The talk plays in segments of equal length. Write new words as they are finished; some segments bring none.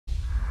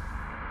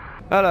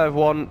Hello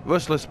everyone,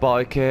 Rustler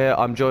Spike here.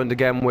 I'm joined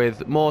again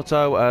with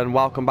Morto, and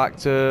welcome back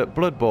to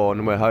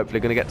Bloodborne. We're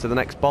hopefully going to get to the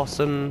next boss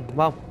and,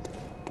 well,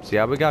 see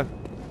how we go.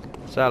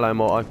 Say hello,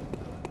 Morto.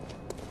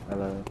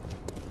 Hello.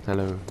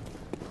 Hello.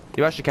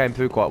 You actually came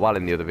through quite well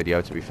in the other video,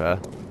 to be fair.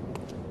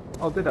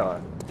 Oh, did I?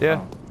 Yeah.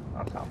 Oh,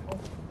 that's helpful.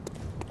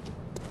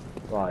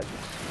 Right,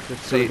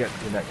 just so we get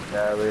to the next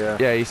area.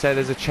 Yeah, you say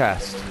there's a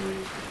chest.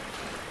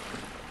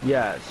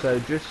 Yeah,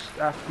 so just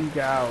after you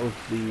get out of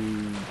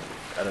the,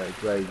 I don't know,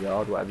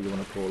 graveyard, whatever you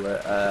want to call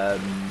it,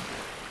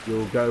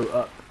 you'll go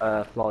up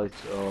a flight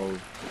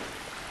of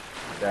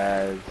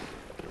stairs.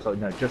 So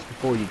no, just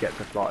before you get to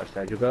the flight of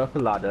stairs, you'll go up a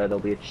ladder. There'll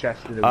be a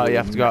chest in a room. Oh, you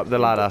have to go up the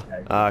ladder.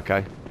 Ah,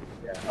 okay.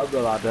 Yeah, up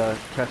the ladder,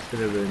 chest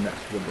in a room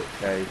next to the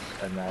bookcase,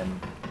 and then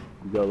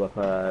you go up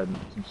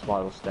some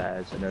spiral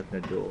stairs and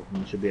open a door, and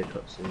there should be a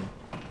cutscene.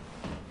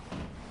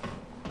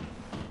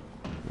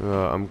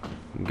 I'm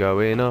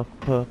going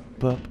up,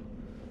 up, up.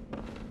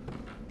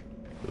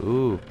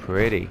 Ooh,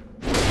 pretty.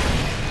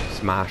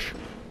 Smash.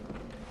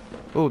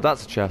 Ooh,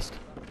 that's a chest.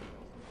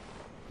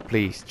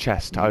 Please,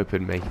 chest,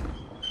 open me.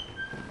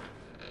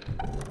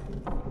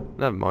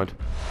 Never mind.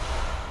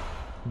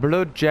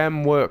 Blood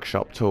gem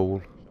workshop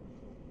tool.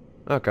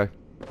 Okay.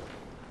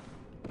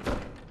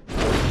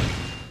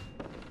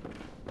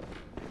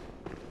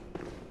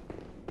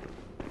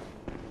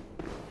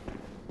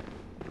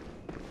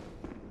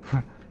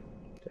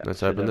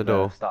 Let's open the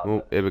door.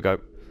 Oh, here we go.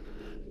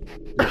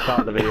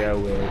 Start the video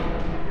with,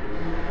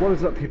 what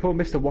is up people,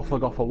 Mr. Waffle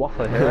Goffer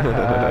Waffle here,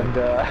 and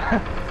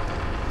God,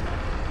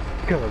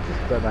 I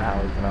just don't know how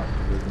I pronounce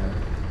it, isn't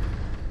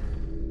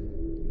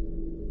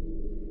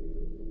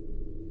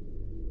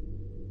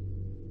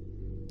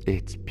it?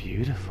 It's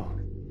beautiful.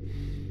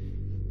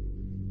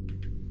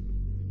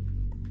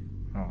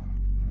 Oh.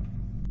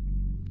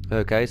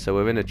 Okay, so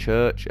we're in a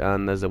church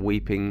and there's a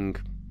weeping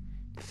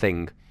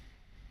thing.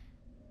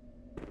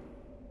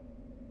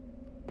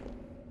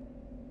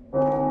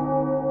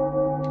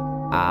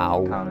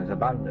 Ow. Town is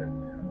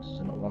abandoned. I'm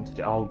still not wanted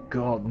to. Oh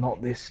god, not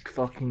this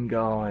fucking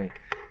guy.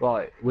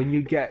 Right, when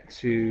you get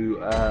to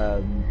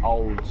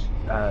old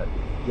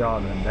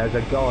Yarnum, there's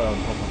a guy on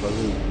top of a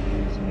roof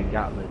using a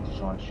Gatling to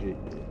try and shoot you.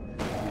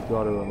 You've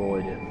got to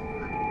avoid him.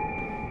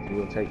 He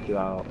will take you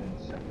out in a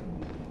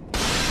second.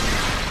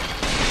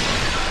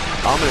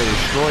 I'm gonna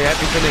destroy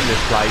everything in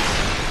this place.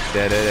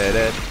 Da -da -da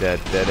 -da -da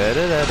 -da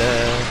 -da -da -da.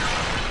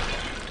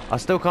 I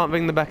still can't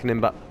ring the beckoning,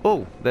 but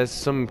oh, there's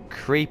some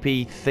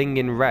creepy thing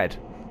in red.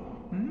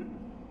 Hmm?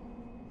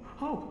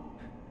 Oh,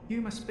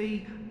 you must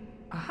be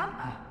a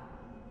hunter.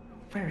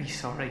 Very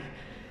sorry.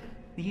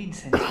 The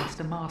incense must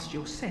have masked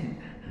your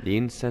scent. The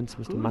incense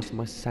must have masked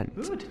my scent.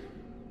 Good.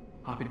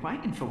 I've been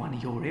waiting for one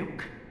of your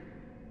ilk.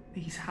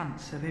 These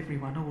hunts have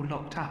everyone all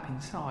locked up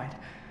inside,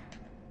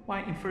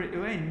 waiting for it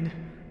to end.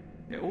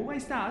 It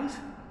always does.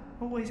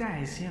 Always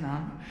has, you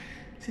know,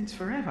 since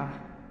forever.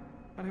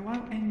 But it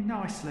won't end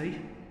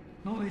nicely.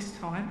 Not this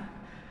time.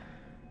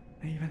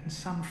 Even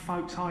some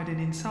folks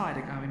hiding inside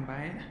are going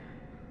bad.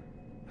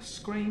 The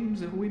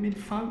screams of women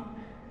folk,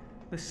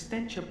 the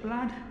stench of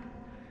blood,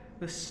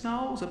 the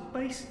snarls of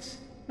beasts,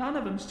 none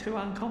of them's too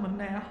uncommon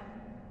now.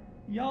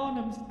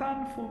 Yarnum's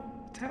done for,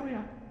 I tell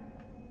ya.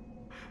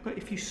 But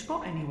if you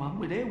spot anyone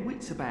with their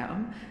wits about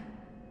them,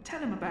 tell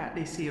them about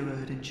this here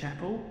Erden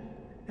Chapel.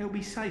 They'll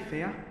be safe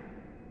here.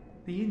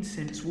 The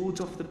incense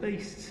wards off the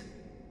beasts.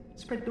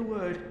 Spread the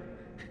word.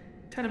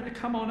 Tell them to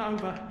come on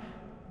over.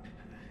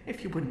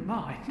 If you wouldn't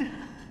mind.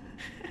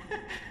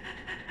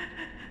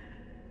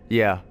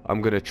 Yeah,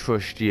 I'm gonna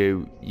trust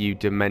you, you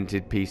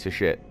demented piece of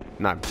shit.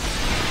 No. Ain't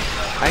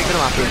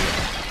gonna happen.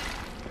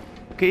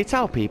 Can you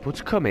tell people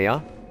to come here?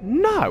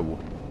 No!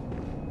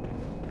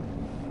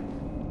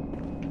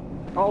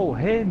 Oh,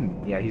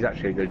 him! Yeah, he's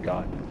actually a good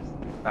guy.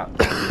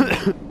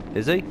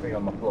 Is he? Thing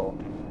on the floor.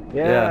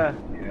 Yeah,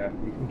 yeah,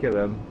 you can kill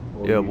him.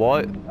 Yeah,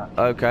 what?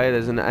 Okay,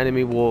 there's an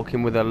enemy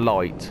walking with a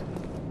light.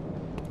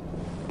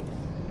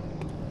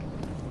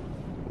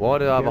 Why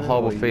do I have a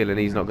horrible feeling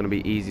he's not going to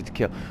be easy to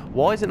kill?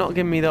 Why is it not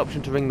giving me the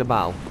option to ring the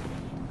bell?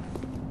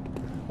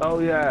 Oh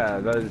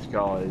yeah, those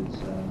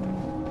guys,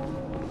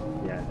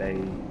 yeah, they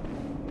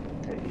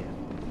hit you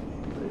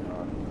pretty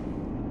hard.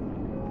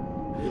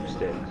 With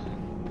sticks.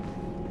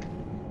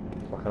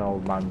 Like an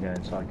old man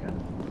going psycho.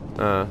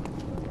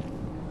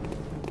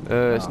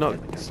 It's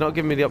not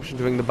giving me the option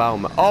to ring the bell.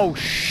 Oh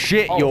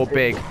shit, you're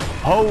big.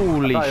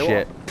 Holy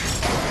shit.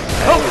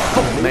 Oh,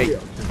 fuck me.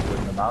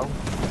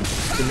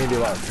 Give me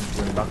the option to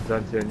ring back to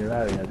in your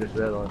area, I just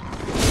realised.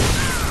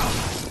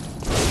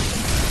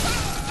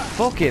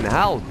 Fucking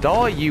hell,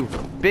 die you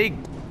big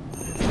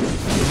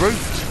brute.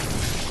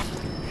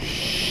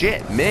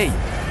 Shit me.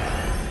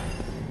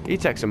 He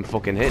takes some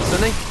fucking hits,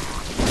 doesn't he?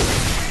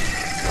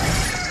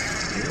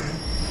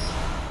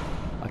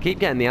 I keep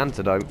getting the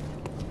antidote.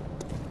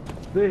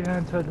 The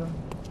antidote.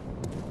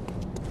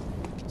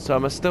 So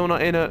am I still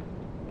not in a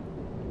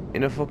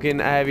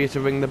fucking area to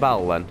ring the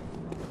bell then?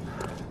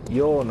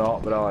 You're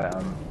not, but I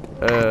am.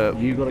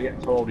 You got to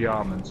get to Old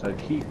Yarman, so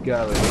keep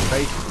going.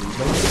 Basically,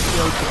 when you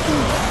go to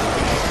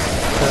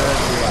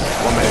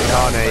 1 minute,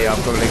 Oh no, yeah, I've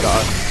probably got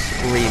a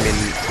screaming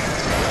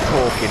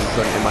cork in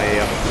front of my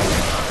ear.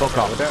 Fuck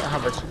off. Well,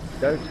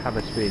 don't have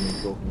a screaming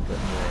talking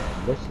front of your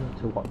ear. Listen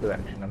to what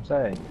direction I'm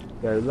saying.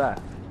 Go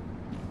left.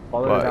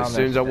 Follow Right, down as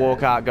soon as I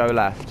walk out, go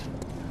left.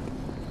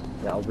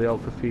 That'll be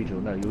old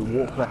cathedral. No, you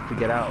walk left to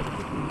get out of the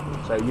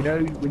cathedral. So you know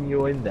when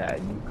you're in there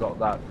and you've got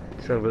that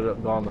shriveled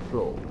up guy on the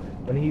floor.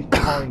 When he's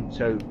behind,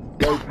 so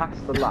go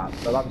past the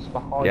lamp's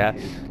behind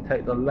you.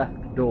 Take the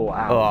left door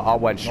out. Oh, I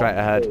went straight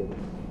ahead.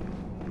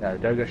 No,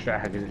 don't go straight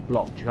ahead because it's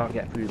blocked. You can't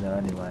get through there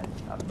anyway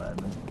at the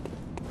moment.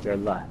 Go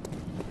left.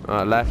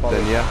 Alright, left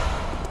then,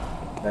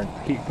 yeah. Then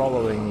keep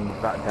following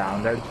back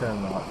down. Don't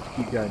turn right. Just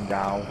keep going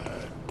down.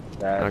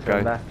 There. Okay.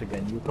 Turn left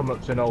again. You come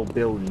up to an old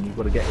building. You've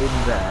got to get in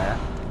there.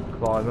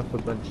 Climb up a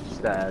bunch of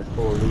stairs,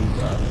 pull a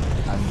lever,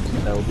 and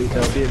there'll be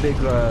a big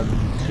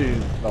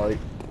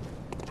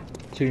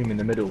tomb in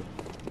the middle.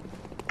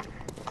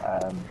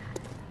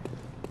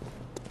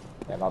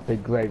 Yeah, that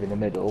big grave in the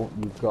middle.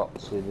 You've got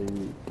to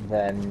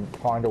then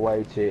find a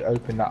way to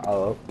open that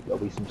up. There'll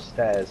be some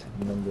stairs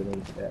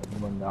underneath it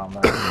and run down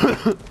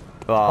there.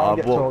 Oh,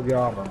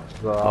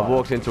 I've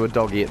walked into a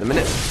doggy at the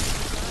minute.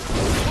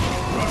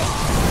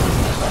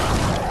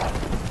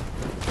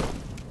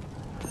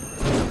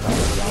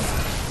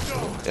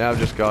 Yeah, I've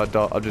just got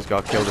to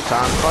kill the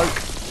townsfolk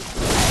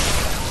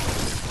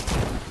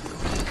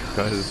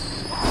because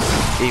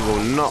he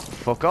will not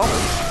fuck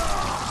off.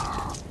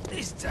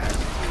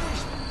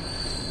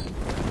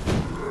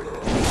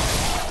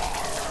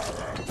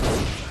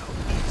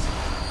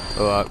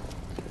 Alright,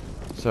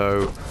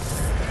 so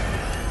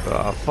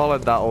I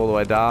followed that all the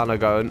way down.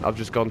 I've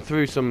just gone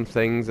through some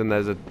things, and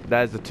there's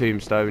the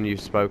tombstone you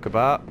spoke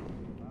about.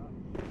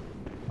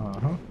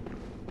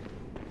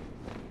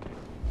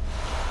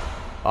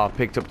 I've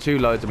picked up 2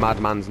 loads of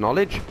madman's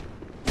knowledge.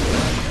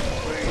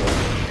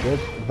 Good.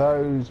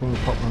 Those when you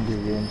pop them to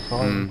the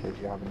inside, because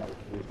you haven't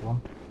noticed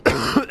one.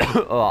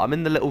 Oh, I'm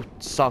in the little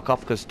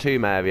sarcophagus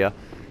tomb area.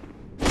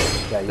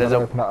 Yeah, you gotta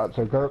open that up.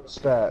 So go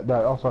upstairs.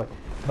 No, oh sorry.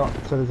 Not,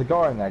 so there's a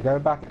guy in there. Go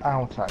back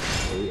out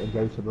actually, and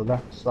go to the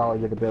left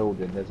side of the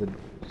building. There's a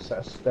set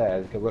of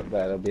stairs. Go up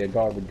there. There'll be a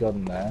guy with a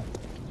gun there.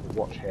 So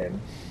watch him,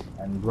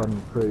 and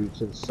run through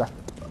to the second.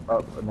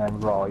 Up and then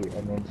right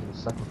and into the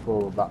second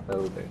floor of that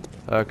building.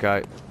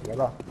 Okay.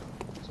 So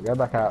go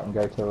back out and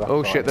go to the left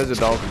Oh side. shit, there's a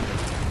dog.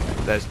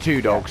 There's 2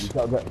 dogs.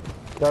 Yeah,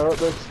 go up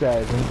those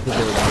stairs into the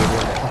building. You'll be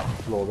on the second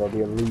floor. There'll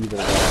be a lever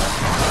there.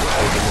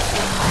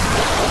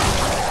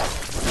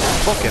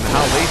 Fucking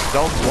hell, these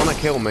dogs want to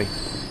kill me.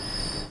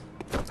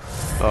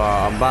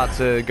 I'm about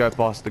to go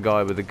past the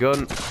guy with the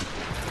gun.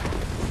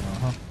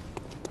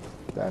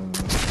 Then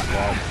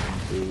walk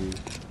into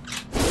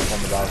on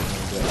the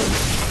balcony.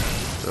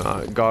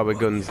 Right, guy with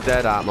gun's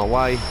dead, out of my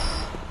way.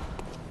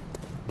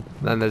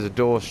 Then there's a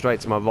door straight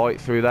to my right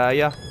through there,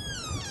 yeah?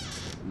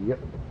 Yep.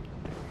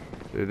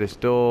 Through this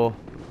door.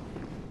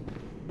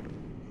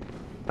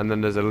 And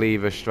then there's a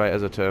lever straight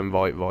as I turn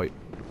right.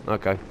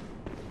 Okay.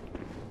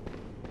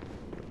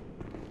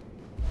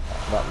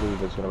 That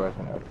lever's going to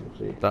open it up,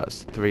 you'll see.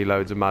 That's 3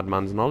 loads of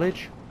madman's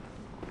knowledge.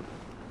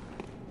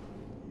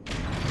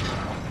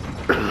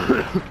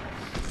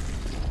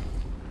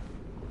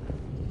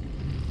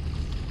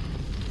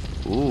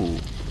 Ooh.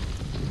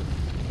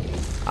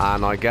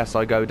 And I guess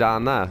I go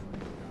down there.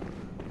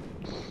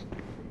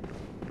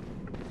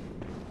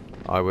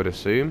 I would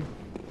assume.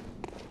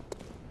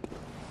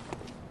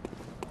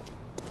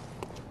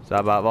 Is that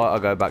about right? I'll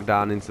go back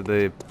down into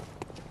the...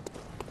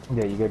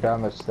 Yeah, you go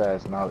down the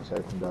stairs and now it's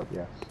opened up,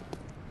 yes.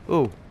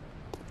 Ooh.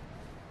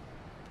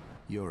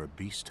 You're a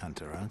beast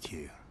hunter, aren't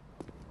you?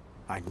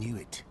 I knew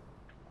it.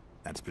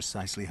 That's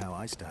precisely how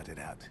I started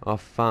out. I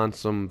found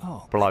some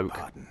beg bloke.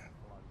 pardon.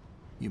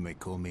 You may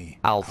call me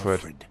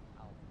Alfred.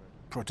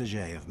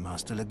 Protégé of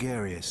Master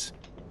Ligurius,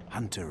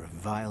 hunter of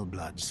vile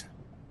bloods.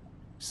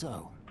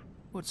 So,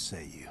 what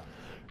say you?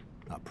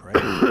 Not prey,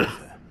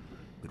 either,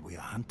 but we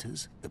are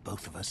hunters, the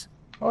both of us.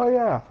 Oh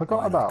yeah, I forgot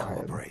Why not about him.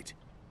 cooperate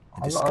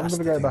and I'm discuss going to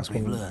the go things back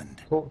we've and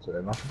learned. talk to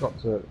him. I forgot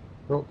to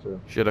talk to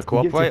him. Should I He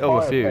cooperate gets a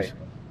or fire refuse?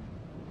 payment.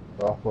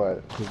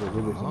 Cooperate, because there's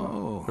really some-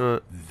 Oh,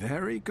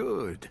 very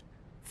good.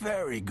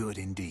 Very good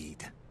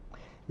indeed.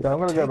 Yeah, I'm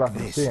going to go Take back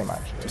and this see him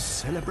actually. to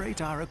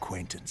celebrate our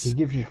acquaintance. He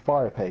gives you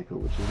fire paper,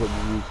 which is what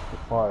you use to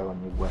fire on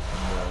your weapon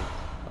blade.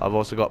 I've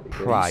also got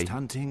prey. Beast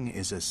hunting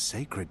is a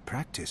sacred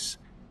practice.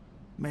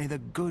 May the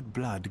good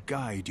blood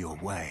guide your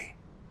way.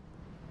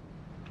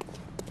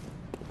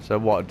 So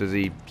what, does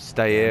he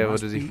stay here or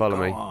does he follow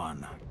me? Go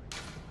on.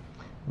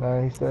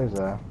 No, he stays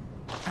there.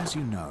 As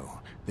you know,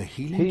 the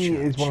healing He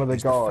is church one of the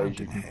is guys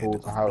you can fountainhead pull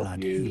to of help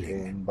blood you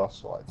healing. in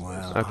boss fights.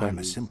 Well, Okay. I'm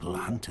a simple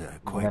hunter,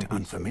 quite NPC.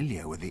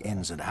 unfamiliar with the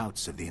ins and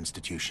outs of the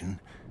institution.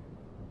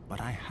 But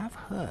I have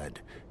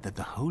heard that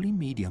the holy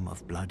medium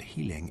of blood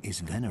healing is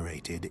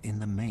venerated in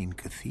the main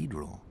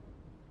cathedral,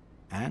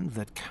 and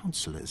that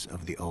counselors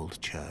of the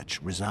old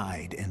church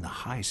reside in the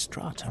high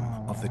stratum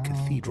of the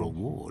cathedral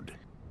ward.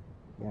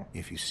 Yeah.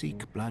 If you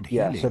seek blood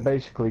Yeah, healing, so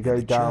basically and go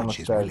the down the church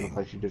is stairs willing,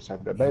 because you just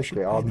said that. you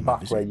Basically, should pay I'm them a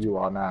back where visit. you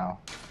are now.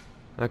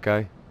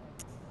 Okay.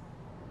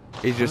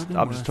 I'm just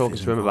Bergenworth talking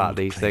is to him an about old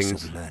these place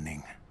things. of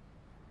learning,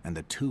 and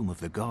the Tomb of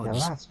the Yeah,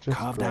 Gods, that's just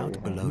carved great, out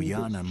isn't below it? You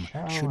just Yharnam,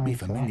 shout should be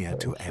into that familiar to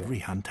little shit. every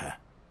hunter.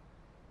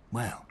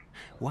 Well,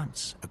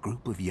 once a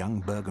group of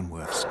young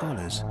Bergenworth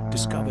scholars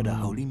discovered a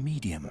holy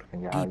medium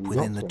How deep you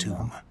within got the to him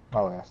tomb. now?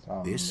 Oh yes,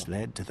 I This remember.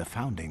 led to the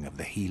founding of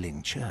the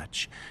Healing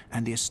Church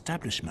and the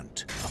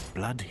establishment of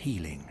blood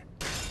healing.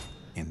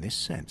 In this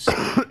sense,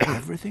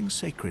 everything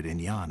sacred in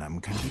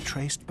Yharnam can be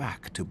traced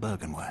back to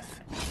Bergenworth.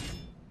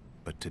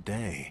 But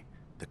today,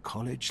 the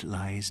college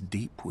lies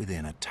deep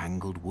within a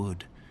tangled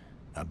wood,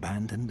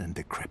 abandoned and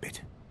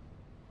decrepit.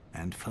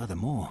 And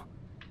furthermore,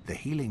 the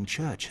Healing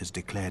Church has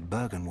declared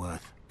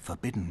Bergenworth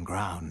forbidden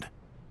ground.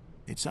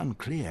 It's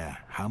unclear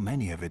how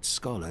many of its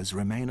scholars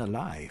remain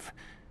alive,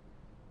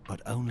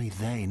 but only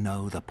they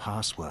know the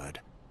password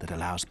that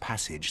allows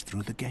passage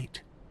through the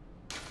gate.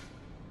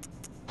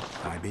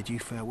 I bid you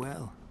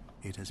farewell.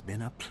 It has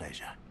been a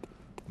pleasure.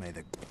 May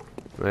the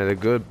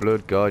good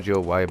blood guide your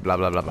way, blah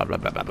blah blah blah blah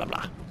blah blah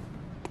blah.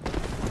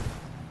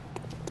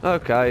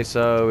 Okay,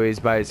 so he's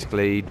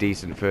basically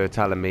decent for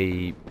telling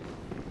me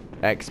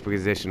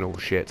expositional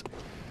shit.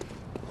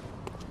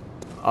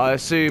 I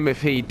assume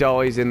if he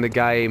dies in the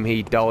game,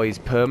 he dies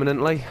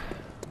permanently?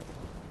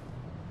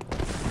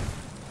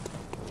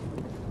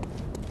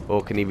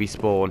 Or can he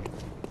respawn?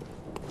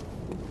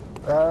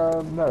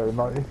 No,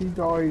 like if he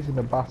dies in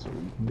a battle,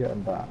 you can get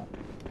him back.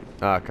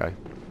 Okay.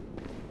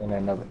 And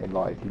then,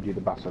 like, if you do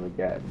the battle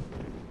again,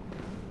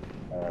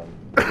 so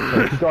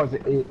if he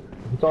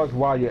dies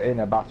while you're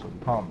in a battle,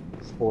 you can't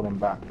spawn him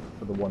back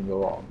for the one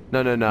you're on.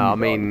 No, I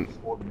mean...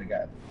 Spawn him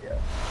again,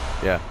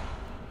 yeah.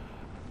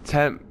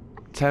 Yeah.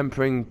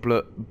 Tempering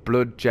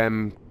blood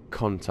gem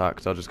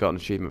contact. I just got an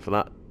achievement for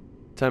that.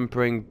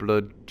 Tempering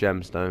blood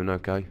gemstone,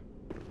 okay.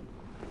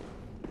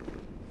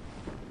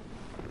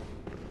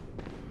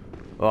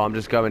 Well, I'm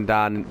just going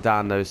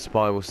down those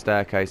spiral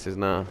staircases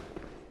now.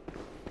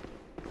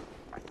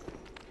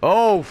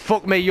 Oh,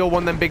 fuck me, you're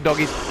one of them big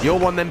doggies. You're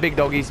one of them big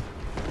doggies.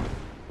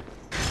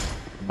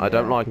 I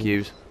don't like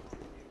yous.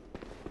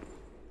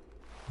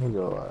 He's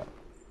alright.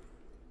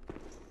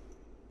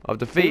 I've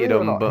defeated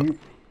him, but...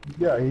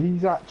 Yeah,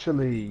 he's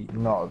actually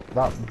not.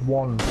 That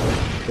one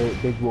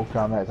big wolf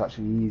down there is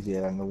actually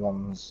easier than the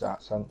ones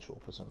at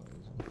Central for some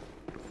reason.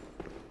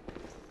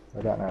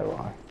 I don't know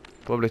why.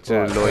 Probably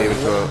to lure you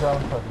into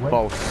a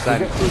false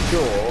sense. Get to the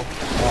door,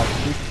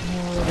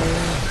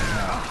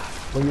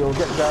 well, you'll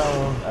get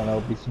down and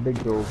there'll be some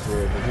big doors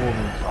with a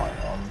warning sign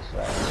on,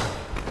 so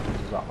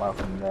there's not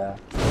welcome there.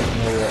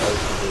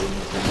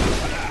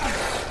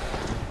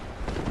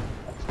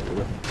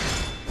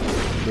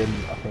 Then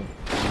I think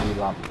new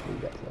lamp will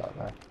get to that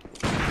there.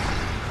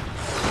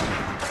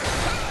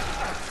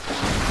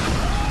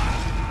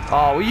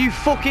 Oh, are you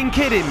fucking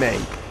kidding me?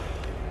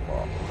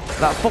 What?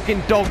 That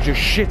fucking dog just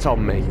shit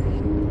on me.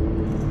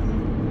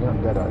 You're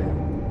not dead, are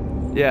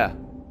you? Yeah.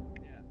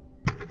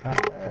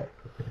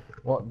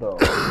 What dog?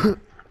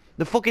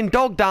 The fucking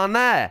dog down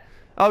there.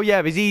 Oh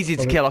yeah, he's easy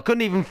to kill. I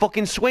couldn't even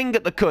fucking swing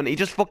at the cunt. He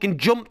just fucking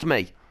jumped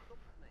me.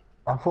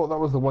 I thought that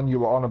was the one you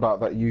were on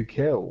about that you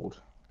killed.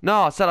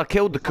 No, I said I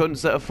killed the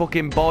cunts that are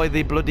fucking by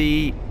the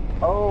bloody...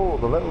 Oh,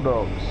 the little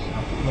dogs.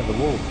 I thought you meant the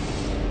wolf.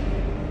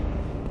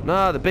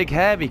 No, the big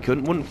hairy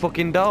cunt wouldn't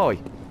fucking die.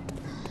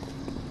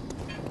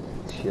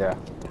 Yeah.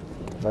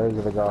 Those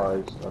are the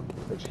guys.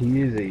 Which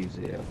he is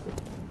easier,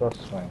 but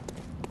trust me.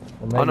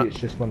 Or maybe it's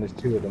just when there's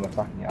two of them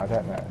attacking you, I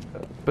don't know.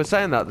 But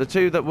saying that, the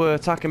two that were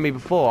attacking me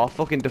before,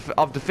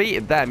 I've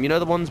defeated them. You know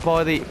the ones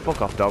by the...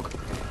 Fuck off, dog.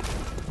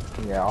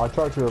 Yeah, I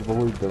tried to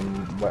avoid them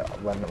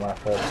when I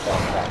first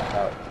started that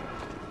out.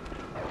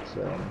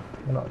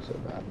 They're not so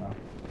bad now.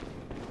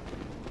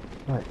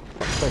 Right,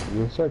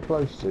 you're so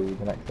close to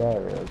the next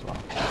area as well.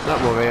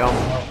 Don't worry,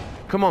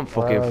 come on,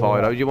 fucking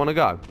Fido, you want to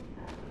go?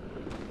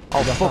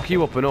 I'll fuck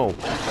you up and all.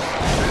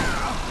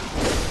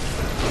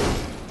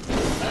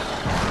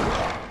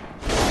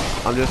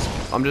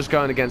 I'm just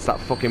going against that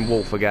fucking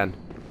wolf again.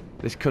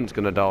 This cunt's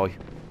gonna die.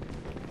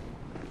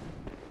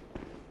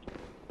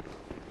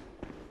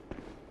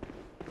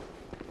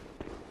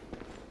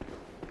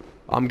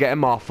 I'm getting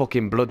my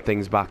fucking blood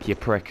things back, you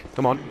prick.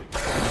 Come on.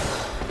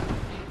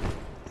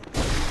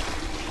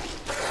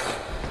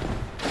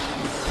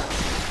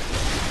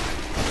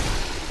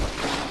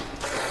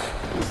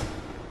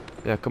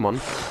 Yeah, come on.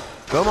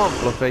 Come on,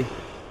 Fluffy.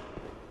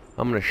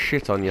 I'm gonna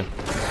shit on you.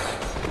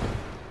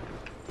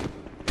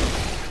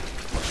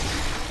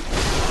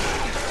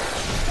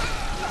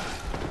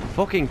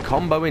 Fucking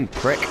comboing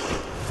prick.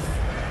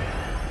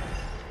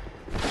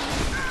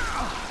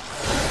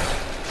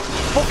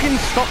 Fucking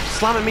stop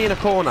slamming me in a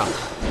corner.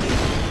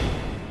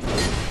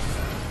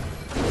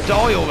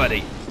 Die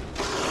already.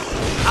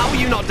 How are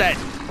you not dead?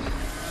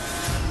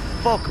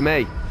 Fuck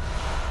me.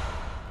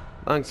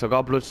 Thanks, I got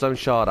a bloodstone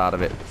shard out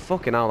of it.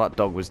 Fucking hell, that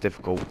dog was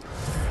difficult.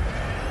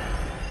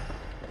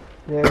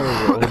 Yeah,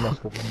 we're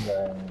almost within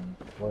there.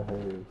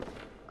 Woohoo.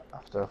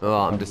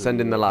 Oh, I'm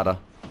descending the ladder.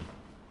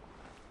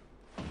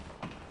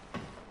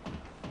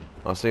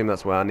 I assume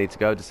that's where I need to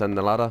go, descend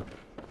the ladder.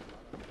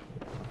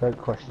 Don't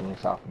question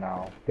yourself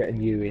now.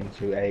 Getting you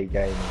into a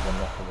game is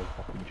enough of a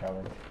fucking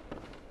challenge.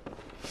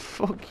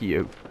 Fuck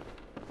you.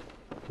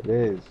 It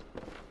is.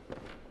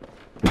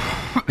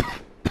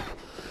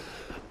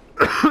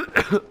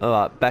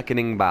 Alright,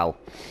 beckoning bell.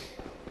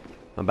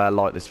 I better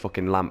light this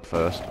fucking lamp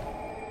first.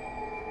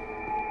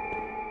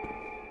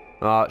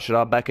 Alright, should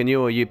I beckon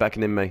you or are you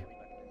beckoning me?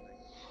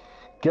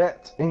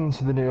 Get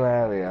into the new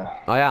area.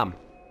 I am.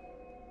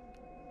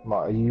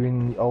 Right, are you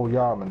in Old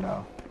Yarman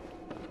now?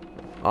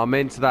 I'm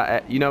into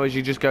that, you know, as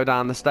you just go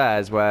down the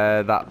stairs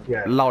where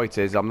that light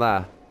is, I'm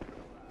there.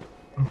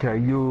 Okay,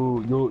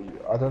 you,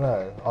 I don't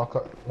know. I'll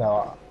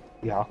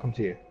come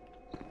to you.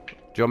 Do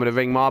you want me to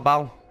ring my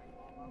bell?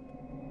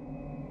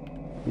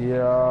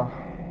 Yeah.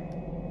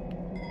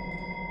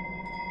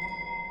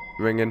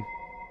 Ringing.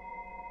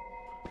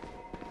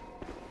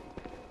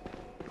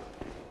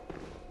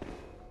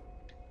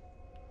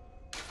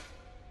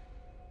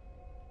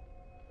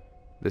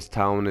 This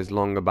town is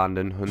long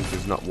abandoned.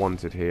 Hunters not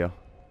wanted here.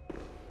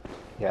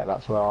 Yeah,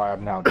 that's where I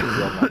am now.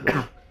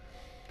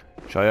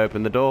 Shall I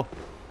open the door?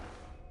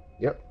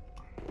 Yep.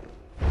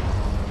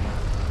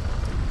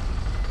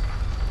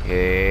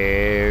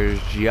 Here's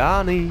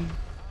Johnny.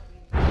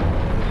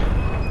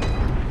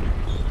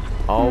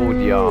 Old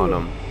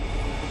Yarnum.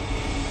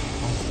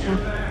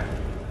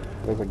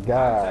 There's a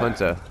guy.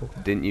 Hunter,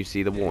 didn't you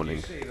see the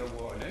warning?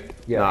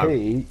 Yeah, No.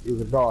 he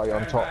is a guy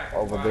on top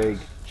of a big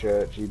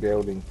churchy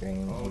building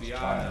thing. He's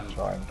trying to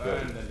kill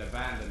him.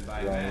 He's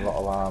wearing a lot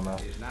of armour.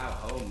 He's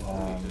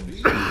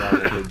got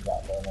a big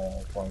backbone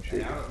and try and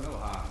shoot him.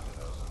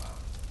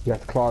 You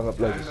have to climb up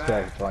loads of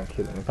stairs to try and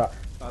kill him. In fact,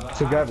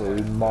 together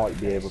we might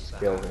be able to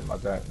kill him. I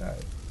don't know,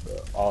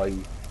 but I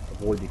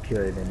avoided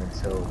killing him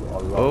until a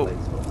lot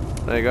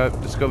later. There you go.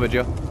 Discovered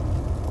you.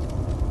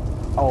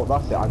 Oh,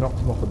 that's it. I knocked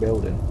him off a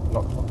building.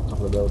 Knocked him off the top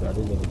of the building. I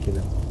didn't even kill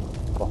him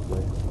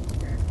properly.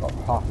 Got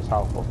half his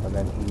health off, and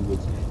then he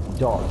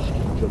dodged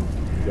and jumped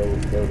the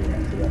building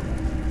next to them.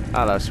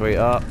 Hello,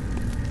 sweetheart.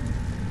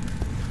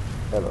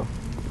 Hello.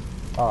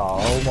 Oh,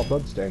 all my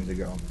bloodstains are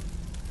gone.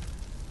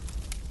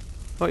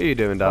 What are you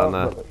doing down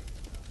there?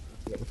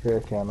 Get the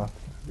clear camera.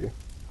 Yeah.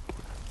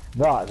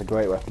 That is a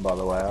great weapon, by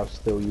the way. I've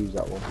still used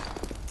that one.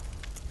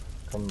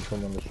 Come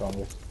on, the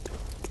strongest.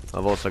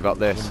 I've also got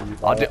this.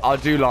 I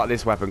do like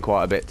this weapon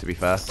quite a bit, to be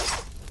fair.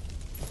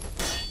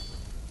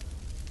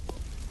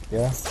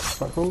 Yeah,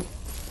 quite cool.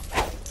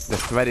 The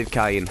threaded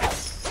cane.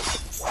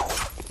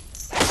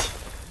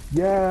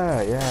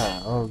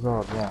 Yeah. Oh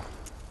god, yeah.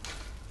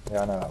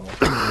 Yeah, I know that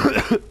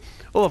one.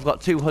 Oh, I've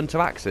got 2 hunter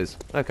axes.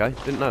 Okay,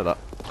 didn't know that.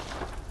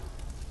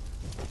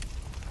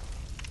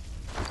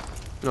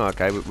 Oh,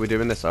 okay, we're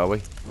doing this, are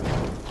we?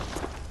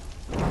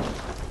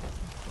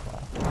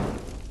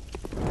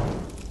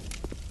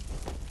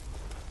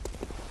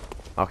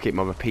 I'll keep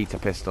my repeater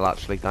pistol,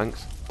 actually,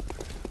 thanks.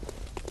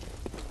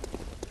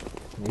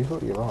 You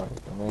thought you're right.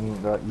 I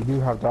mean, you do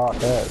have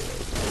dark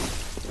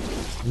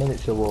areas.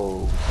 Miniature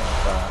walls.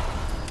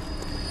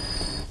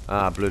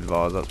 Ah, blood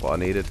vase, that's what I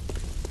needed.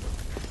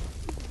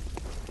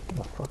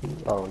 The fuck is...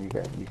 Oh, you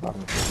got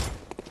him.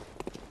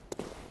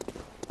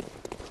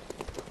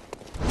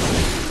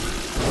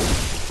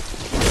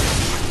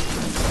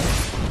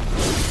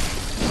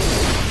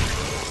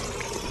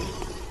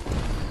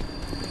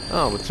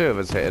 Oh, well, 2 of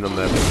us hitting them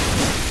there.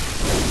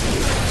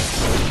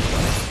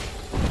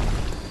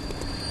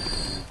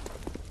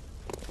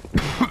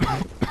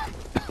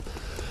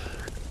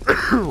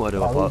 What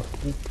do I put?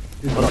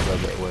 He's not a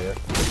bit weird.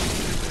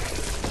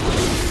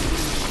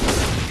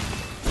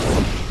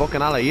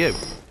 Fucking hell are you?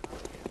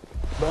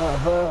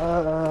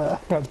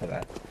 Come to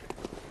that.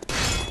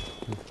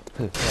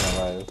 One of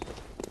those.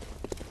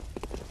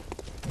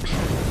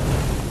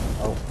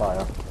 Oh,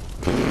 fire.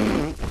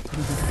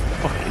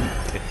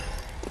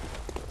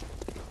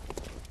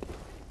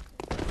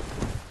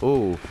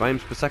 Ooh,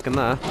 frames per second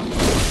there.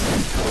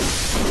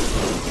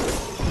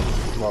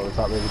 What, was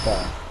that really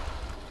bad?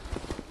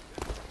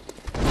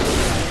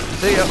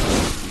 See ya.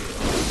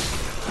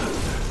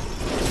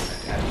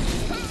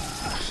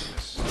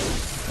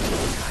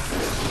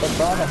 But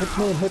Banner,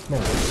 hit me.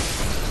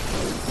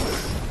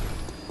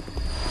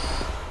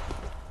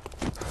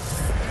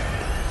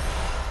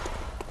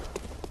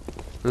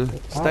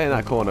 Stay in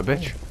that corner,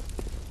 bitch.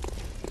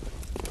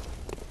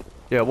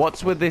 Yeah,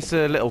 what's with this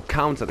little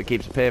counter that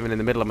keeps appearing in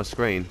the middle of my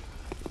screen?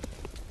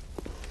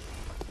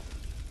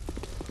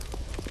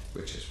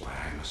 Which is why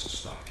I must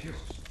stop you.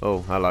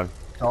 Oh, hello.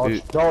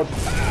 Dodge, dodge.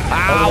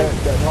 Ow!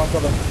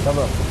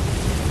 Cover.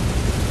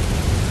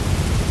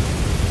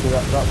 See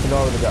that's the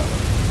guy with the gun.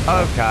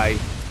 Okay,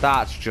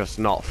 that's just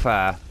not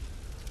fair.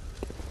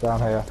 Down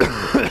here.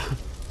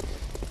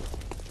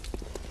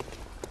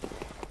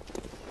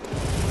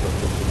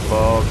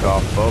 Fuck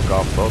off, fuck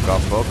off, fuck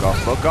off, fuck off,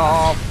 fuck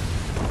off!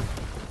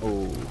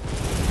 Oh.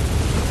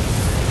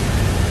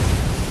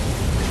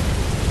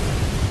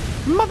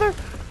 Mother!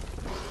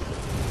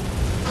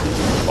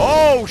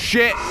 Oh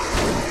shit!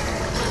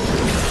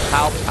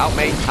 Help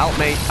me, help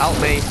me, help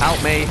me,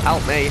 help me,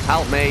 help me,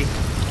 help me!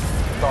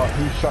 God,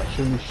 who's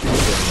actually shooting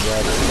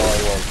where the guy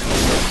was?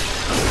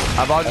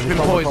 Have I just been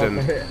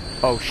poisoned?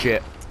 Oh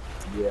shit.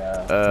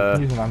 Yeah.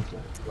 Use an answer.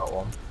 Got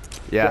one.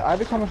 Yeah.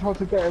 Every time I tried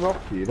to get him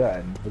off you,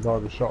 then the guy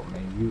that shot me,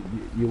 he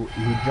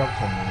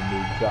jumped on me in the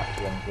exact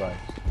wrong place.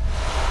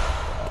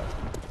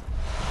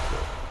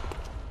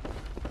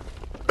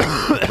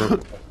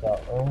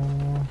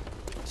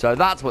 So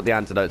that's what the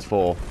antidote's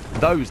for.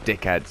 Those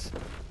dickheads.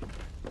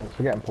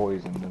 For getting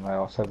poisoned, and there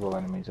are several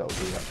enemies that will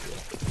do that to you.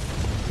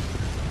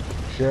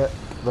 Shit.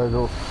 There's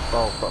all.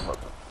 Oh fuck.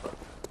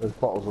 There's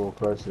bottles all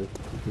close to.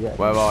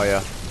 Where are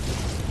you?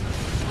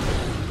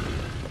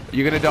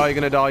 You're gonna die. You're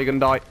gonna die. You're gonna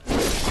die.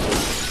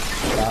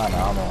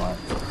 Nah, I'm alright.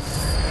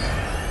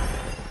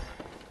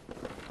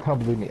 Can't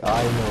believe me,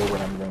 I know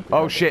when I'm going to.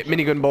 Oh shit,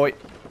 minigun boy.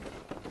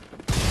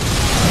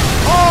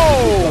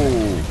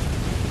 Oh!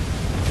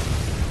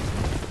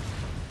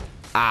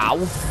 Ow.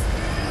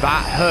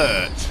 That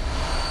hurt.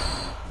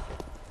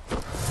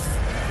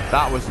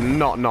 That was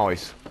not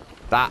nice.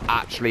 That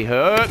actually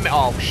hurt me.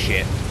 Oh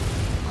shit.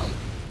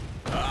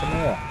 Come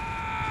here.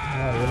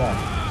 Oh, you're done.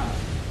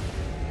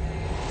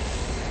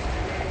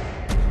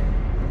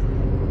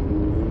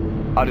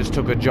 I just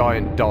took a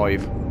giant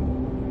dive.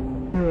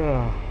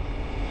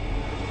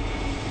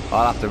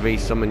 I'll have to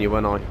re-summon you,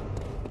 won't I?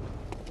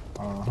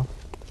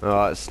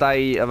 Alright,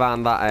 stay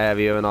around that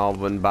area and I'll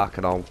run back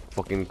and I'll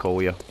fucking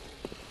call you.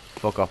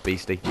 Fuck off,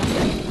 beastie.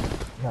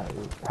 No,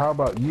 how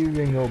about you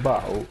ring your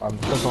bell and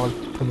because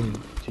I'm coming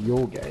to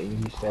your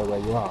game, you stay where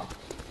you are.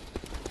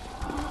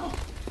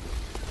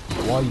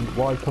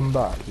 Why come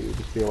back? It would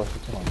just be a waste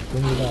of time.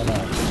 Bring you there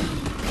now.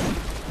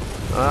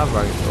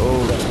 Right.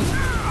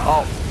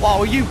 Oh,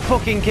 are you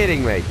fucking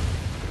kidding me?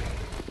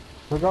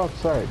 For God's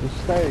sake, just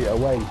stay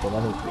away from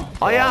anything.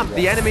 I am.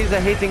 The enemies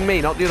are hitting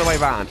me, not the other way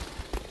around.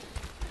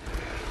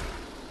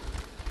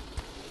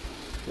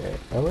 Stay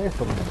away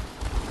from them.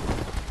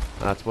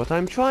 That's what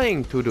I'm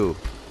trying to do.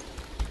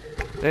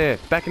 There,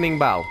 beckoning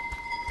bow.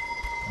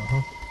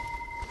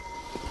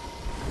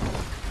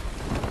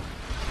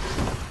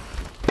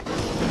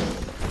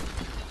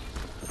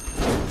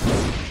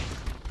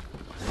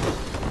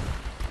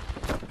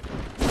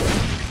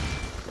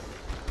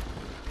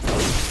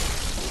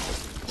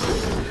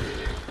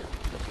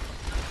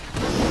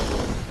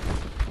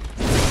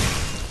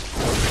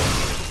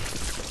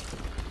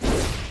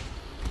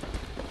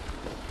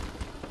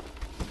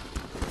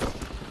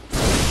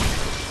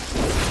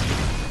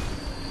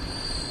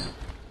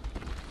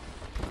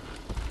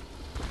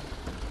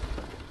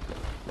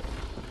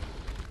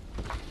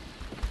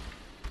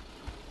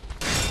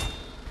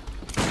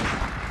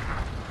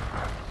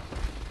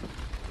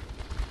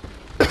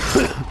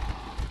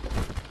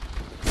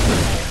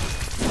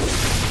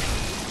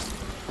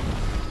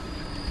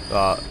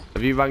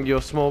 Have you rang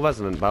your small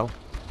resonant bell?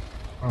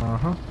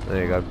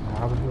 There you go.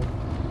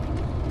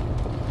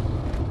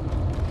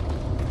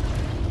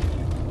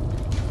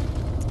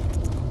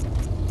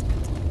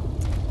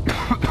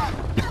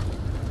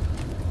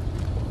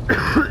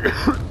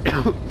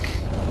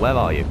 Where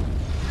are you?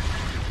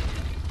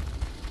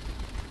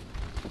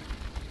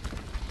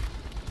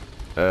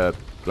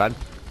 Glenn?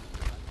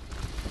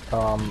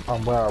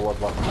 I'm where I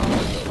was last time.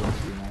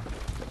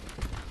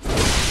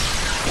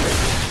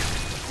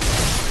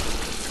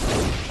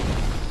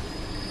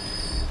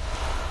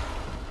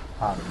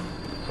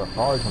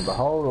 Surprise and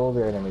behold, all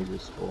the enemies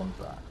have spawned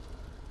back.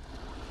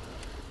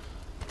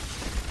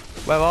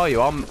 Where are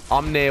you?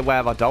 I'm near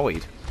where I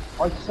died.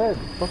 I said,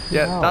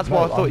 yeah, hell, that's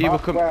what I thought you were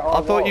coming.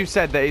 I thought you was.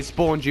 said that it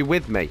spawned you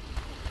with me.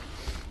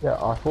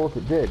 Yeah, I thought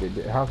it did.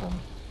 It hasn't.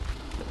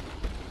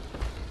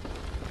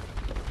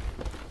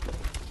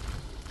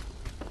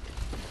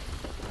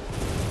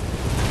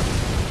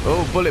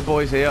 Oh, Bullet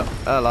Boy's here.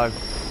 Hello.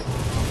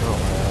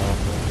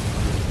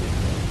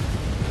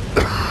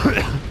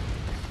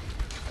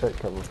 Take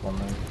cover from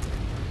me.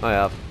 I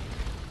have.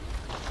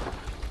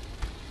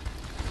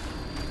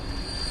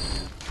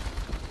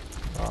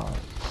 Right.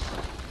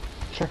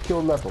 Check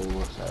your level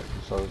a sec,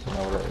 so to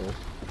know what it is.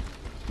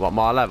 What,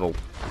 my level?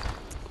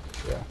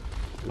 Yeah.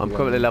 I'm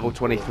currently level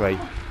 23. Okay.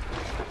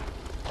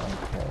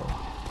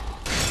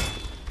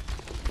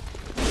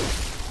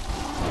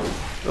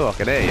 Oh, I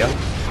can hear you.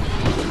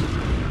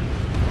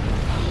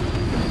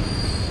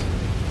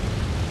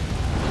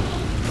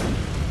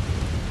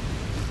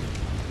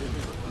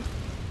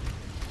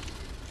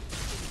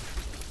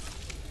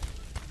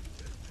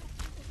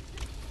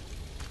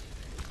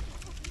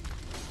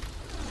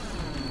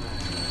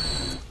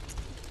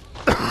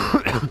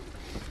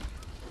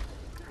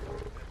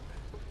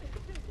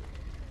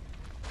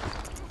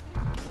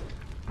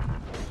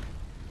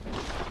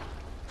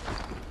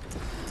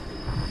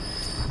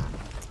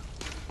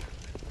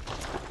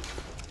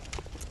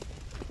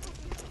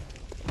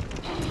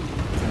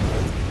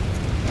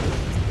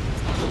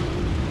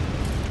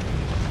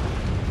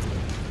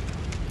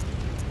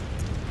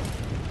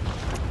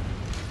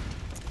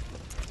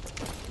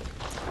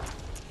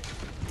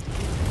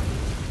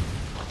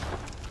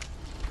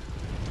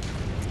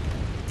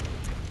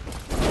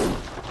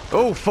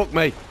 Oh, fuck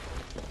me.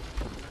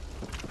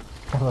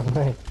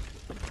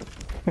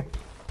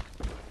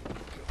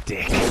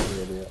 Dick.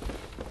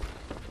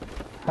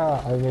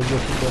 I need to get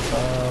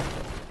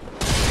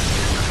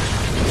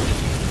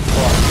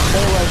Right,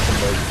 stay away from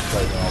those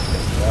floating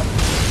objects, yeah?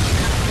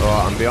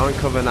 Alright, I'm behind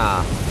cover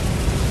now.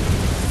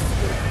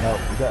 No,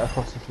 get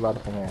across this ladder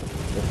from here.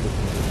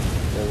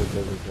 Go,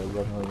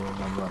 run.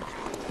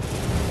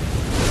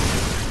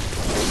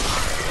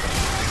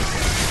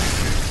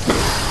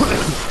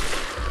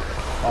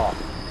 Oh,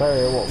 tell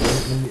you what,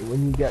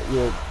 when you get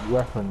your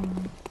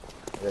weapon,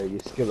 your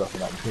skill up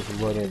and that, you can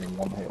run in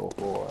one hit or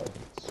four.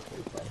 It's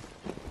pretty funny.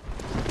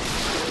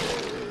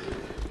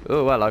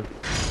 Oh, hello.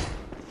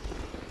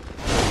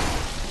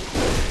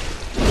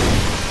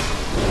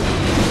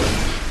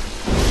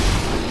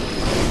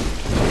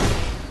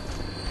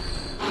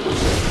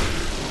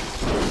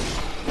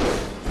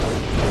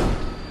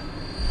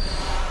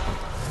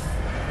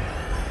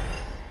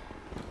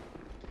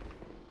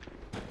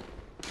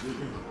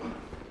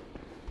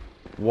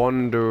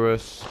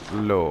 Wondrous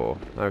law.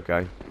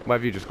 Okay. Where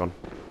have you just gone?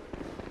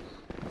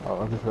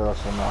 Oh, I just realised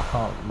something. I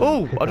can't.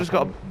 Oh, I just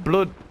got a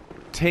blood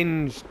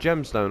tinged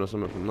gemstone or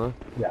something from there.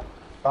 Yeah,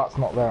 that's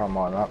not there on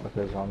my map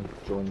because I'm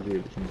joined you,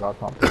 which means I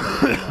can't pick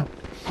anything up.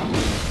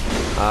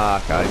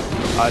 Ah, okay.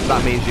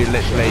 That means you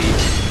literally.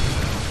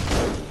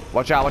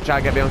 Watch out,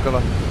 get behind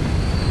cover.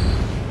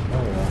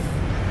 Oh yeah.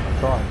 I'm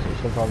trying to.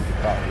 Sometimes you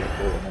can't get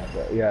caught in it,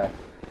 but yeah.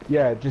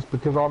 Yeah, just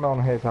because I'm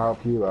on here to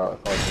help you out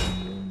if I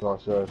can, and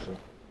vice versa.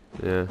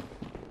 Yeah.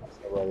 That's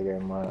the way the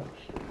game works.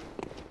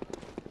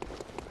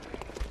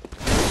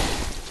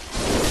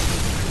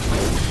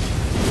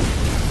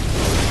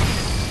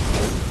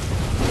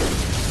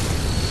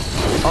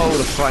 Oh,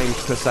 the frames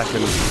per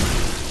second.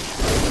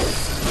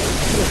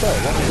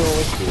 What's your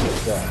issue with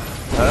this game?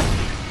 Huh?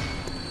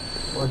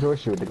 What's your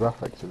issue with the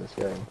graphics of this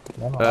game?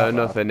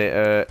 Nothing.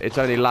 It's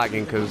only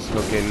lagging because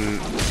fucking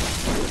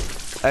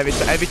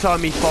every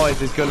time he fires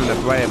his gun and a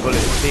ray of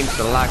bullets, it seems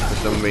to lag for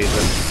some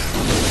reason.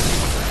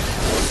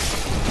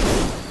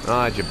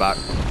 I had your back.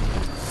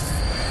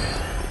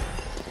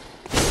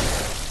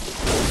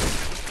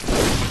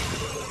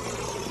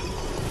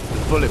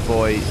 Bullet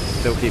boy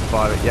still keep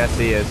firing. Yes,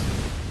 he is.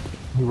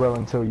 He will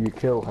until you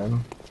kill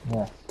him.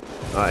 Yeah.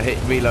 Alright, hit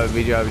reload,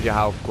 read you over your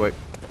health quick,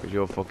 because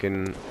you're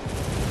fucking.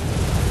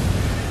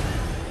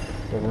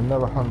 There's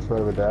another hunter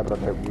over there, but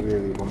I don't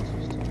really want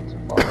us to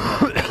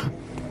fight him.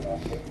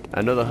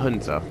 Another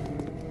hunter.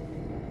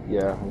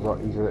 Yeah,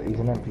 he's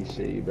an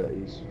NPC, but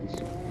he's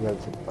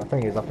relative. The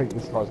thing is, I think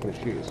this guy's going to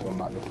shoot us from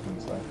that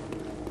distance. So.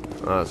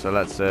 Alright, so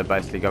let's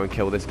basically go and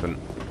kill this cunt.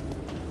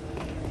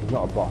 He's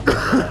not a boss.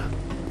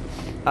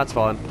 That's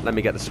fine. Let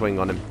me get the swing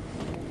on him.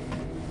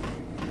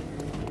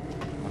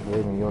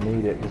 Believe me, you'll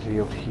need it because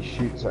he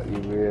shoots at you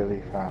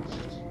really fast.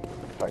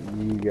 In fact,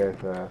 you go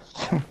first.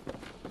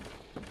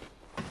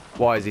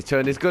 Why, has he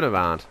turned his gun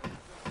around?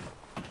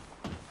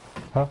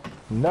 Huh?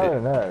 No,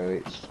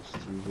 it's just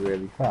he's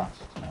really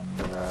fast.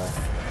 And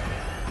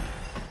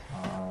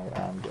I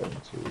am going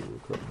to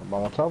equip the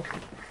Molotov.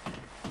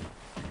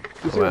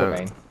 You see what I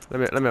mean?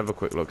 Let me have a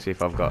quick look, see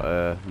if I've got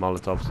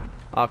Molotovs.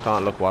 I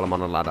can't look while I'm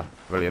on a ladder.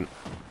 Brilliant.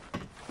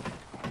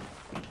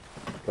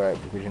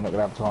 Great, because you're not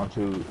going to have time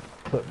to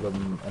put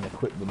them and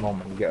equip them on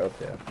when you get up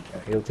there.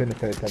 Yeah, he'll turn the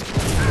pay attention.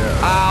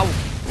 Ow!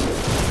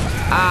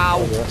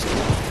 Ow!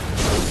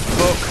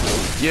 Fuck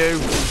you!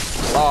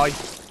 Bye!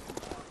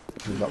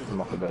 You knocked him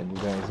off the building.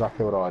 You're doing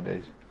exactly what I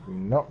did. You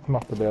knocked him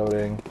off the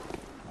building,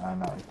 and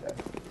now he's dead.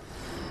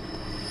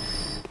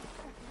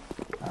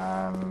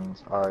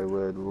 And I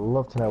would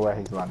love to know where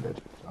he's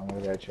landed. So I'm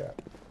going to go check.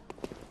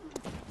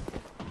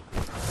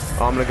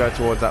 I'm gonna go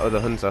towards that other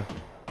hunter.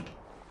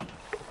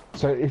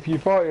 So if you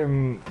fight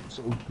him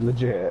sort of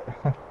legit,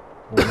 well,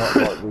 not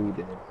like we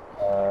did,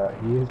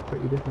 he is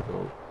pretty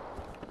difficult.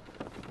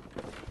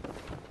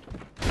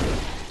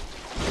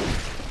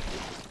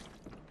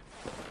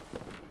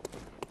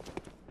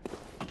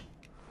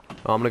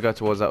 I'm gonna go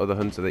towards that other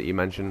hunter that you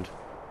mentioned.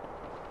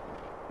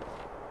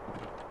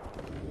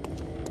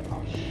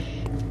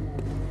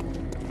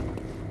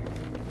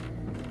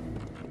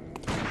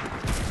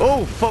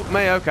 Oh, fuck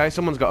me, okay,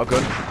 someone's got a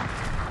gun.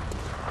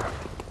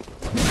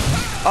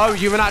 Oh,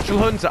 you're an actual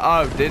hunter?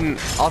 Oh, didn't.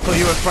 I thought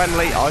you were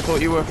friendly. I thought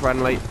you were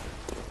friendly.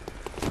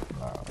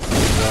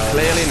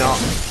 Clearly not.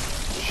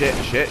 Shit. I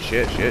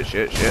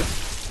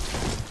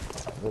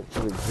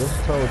literally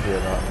just told you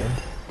about him.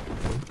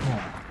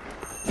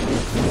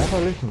 You never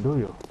listen, do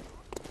you?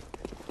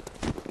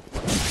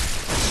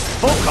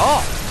 Fuck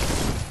off!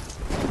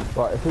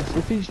 Right,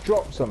 if he's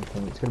dropped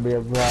something, it's going to be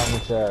around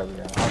this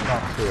area. I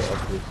can't see it,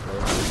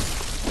 obviously.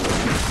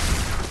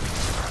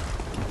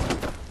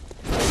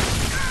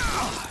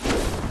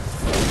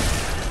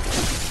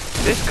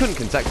 This cunt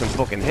can take some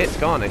fucking hits,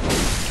 can't he?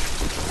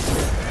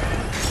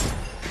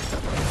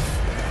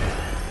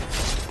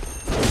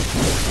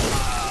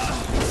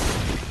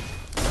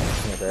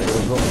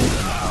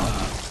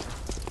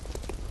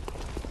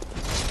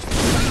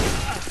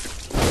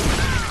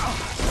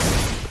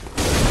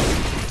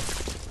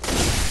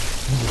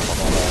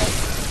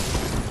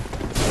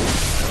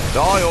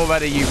 Die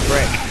already, you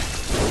prick!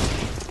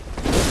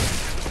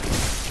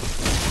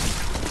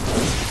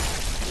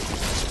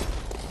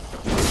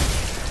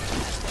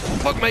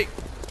 fuck me!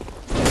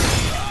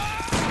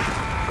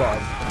 Got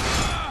him.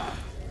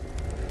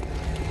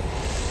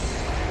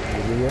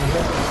 Is he in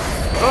here?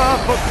 Oh,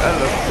 fuck!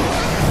 Hello.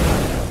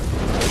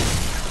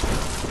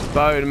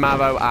 Bone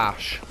marrow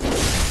ash.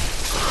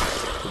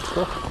 Good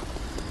stuff.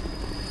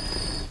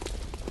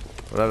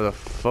 Whatever the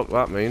fuck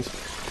that means.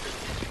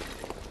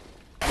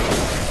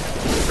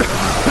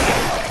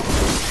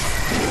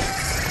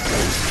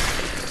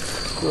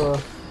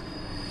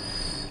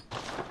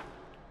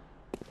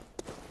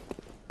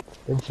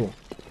 Pinchy.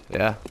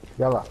 Yeah.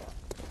 Yalla.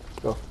 Let's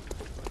go.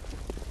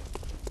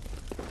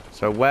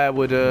 So where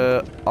would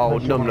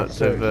old numbnuts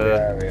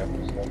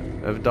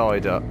have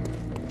died at?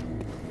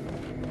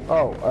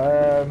 Oh,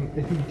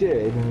 if he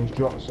did and he's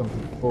dropped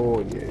something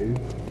for you,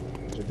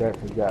 which I don't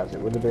think he has,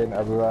 it would have been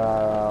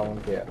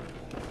around here.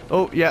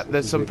 Oh, yeah,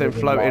 there's something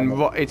floating.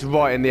 It's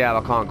right in the air.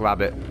 I can't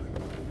grab it.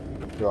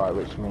 Right,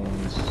 which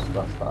means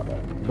that's that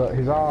then. But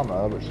his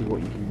armour, which is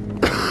what you can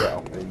get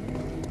off him,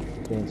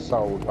 is being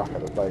sold back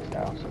at the place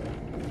now, so you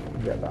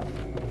can get that.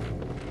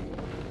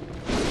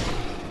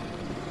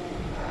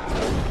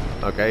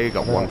 Okay, you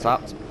got one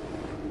tapped.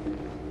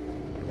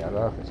 Yeah, I don't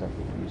know if it's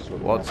anything useful.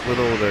 What's with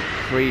all the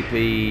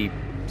creepy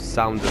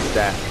sound of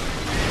death?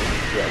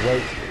 Yeah,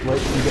 wait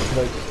till you get to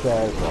those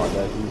stairs right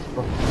there. These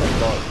fucking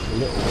like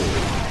little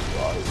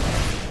right,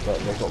 but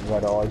they've got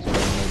red eyes and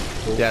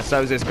then yeah,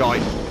 so's this guy.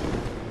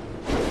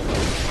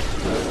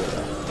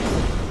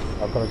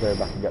 I've got to go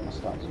back and get my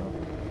stats now.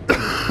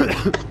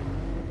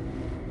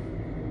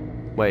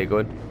 Where you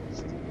going?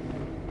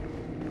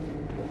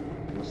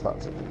 My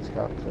stats up for this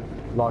character.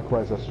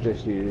 Likewise, I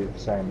suggest you do the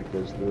same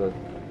because the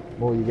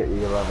more you get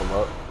your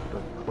level up,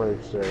 the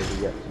closer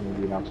you get to me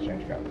being able to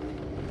change character.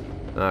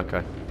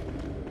 Okay.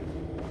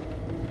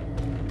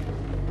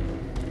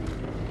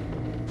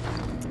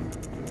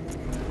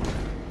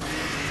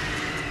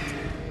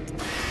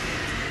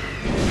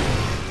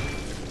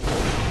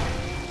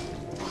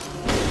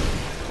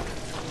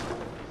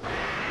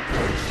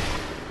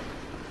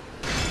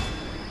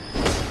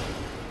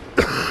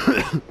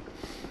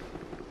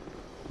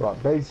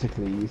 Right,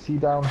 basically, you see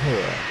down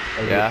here,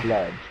 over this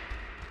ledge,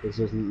 there's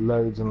just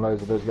loads and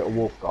loads of those little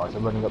wolf guys.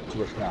 They're running up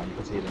to us now, you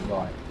can see them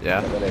right. Yeah.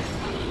 There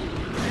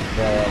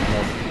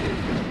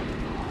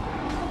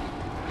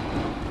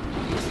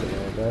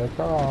they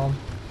come.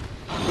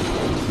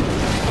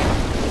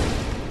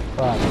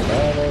 Right,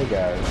 there they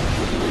go.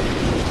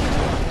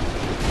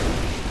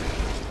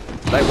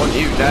 They want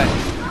you dead.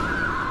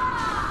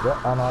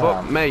 Yeah, and I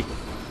Fuck am. me.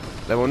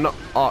 They will not.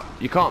 Oh,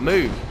 you can't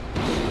move.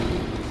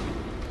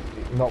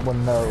 Not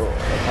when they're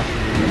attacking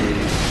you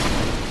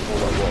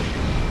all at once.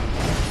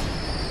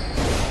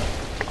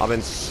 I've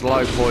been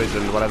slow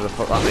poisoned, whatever the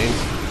fuck that means.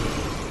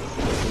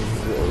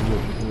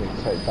 You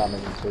take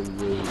damage until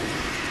you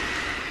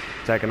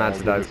Take an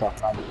antidote.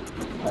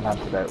 An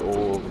antidote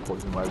or the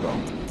poison wears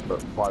off,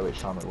 but by which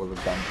time it will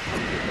have done.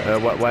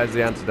 Where's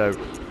the antidote?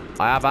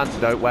 I have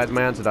antidote. Where's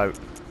my antidote?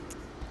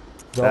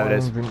 Go there on it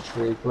is.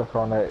 inventory, click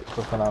on it,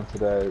 click on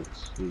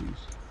antidotes,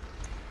 use.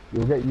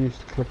 You'll get used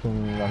to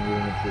clicking on your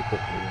inventory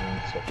quickly.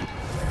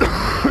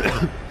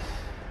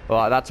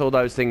 Alright, that's all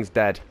those things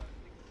dead.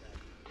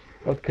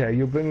 Okay,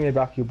 you'll bring me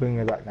back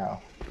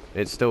now.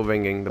 It's still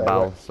ringing the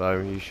bell, so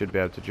you should be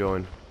able to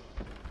join.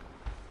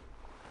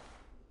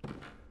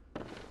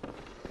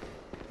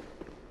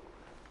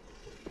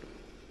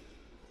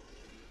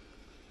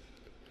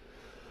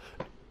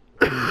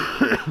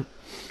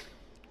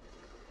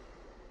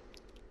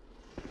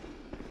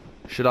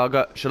 Should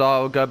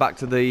I go back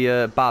to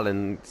the ball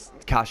and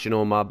cash in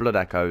all my blood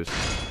echoes?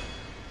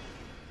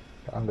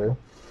 Can do.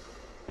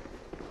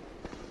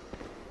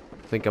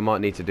 I think I might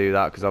need to do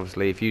that because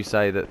obviously if you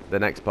say that the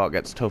next part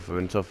gets tougher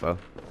and tougher,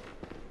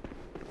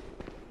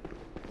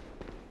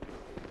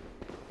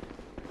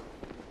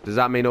 does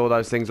that mean all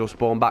those things will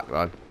spawn back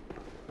though?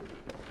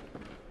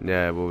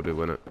 Yeah, it will do,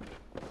 won't it?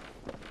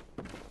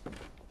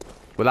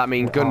 Will that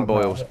mean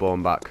Gunboy will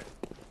spawn back?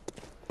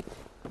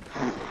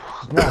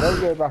 No,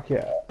 don't go back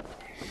yet.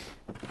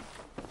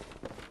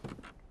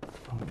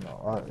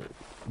 No,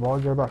 why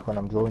go back when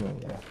I'm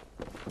joining you?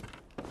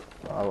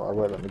 I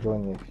won't let me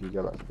join you if you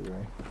go back to the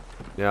room.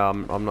 Yeah,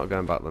 I'm not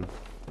going back then.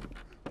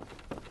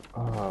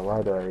 Oh,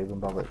 why do I even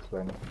bother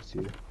explaining this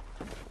to you?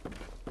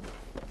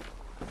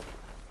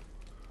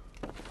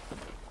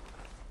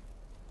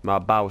 My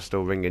bell's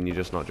still ringing, you're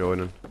just not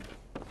joining.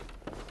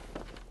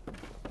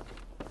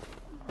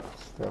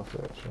 Still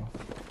searching.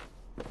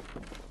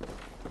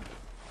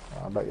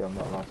 I bet you I'm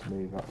not allowed to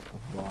move, that's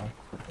why.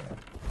 Yeah.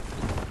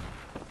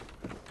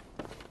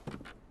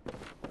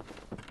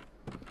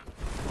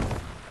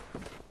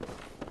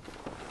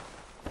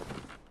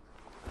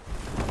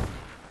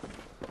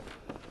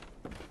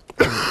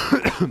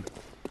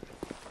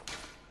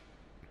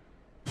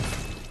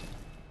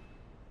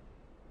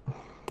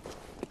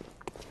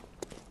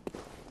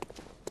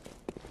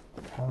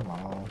 Come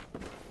on.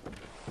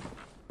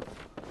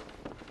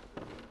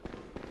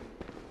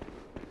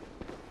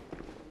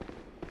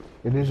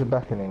 It is a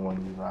beckoning when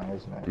you rang,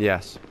 isn't it?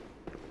 Yes.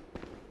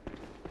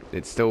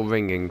 It's still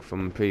ringing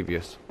from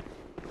previous.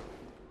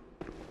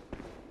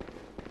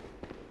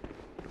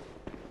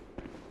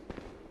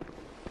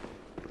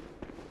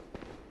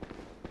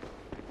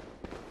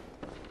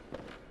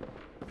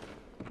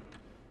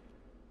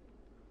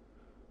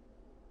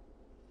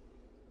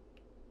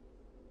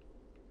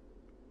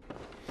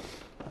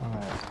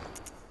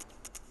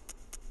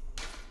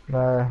 No,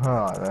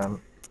 alright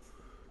then.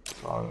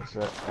 Silence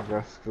it, I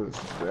guess, because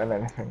it's not doing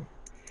anything.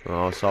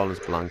 Oh, silence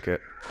blanket.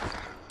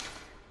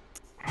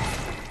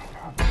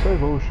 It's so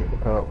bullshit the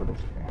co-op with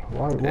this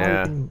game.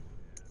 Yeah.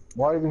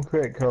 Why even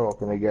create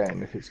co-op in a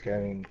game if it's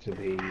going to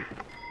be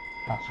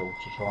hassle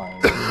to try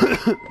and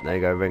There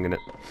you go, ringing it.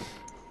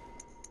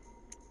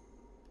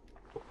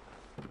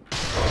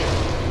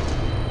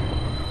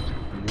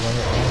 you run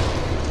it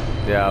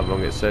on? Yeah, I've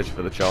rung it. Search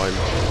for the chime.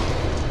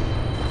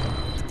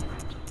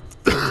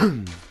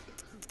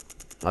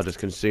 I just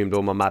consumed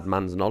all my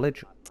madman's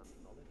knowledge.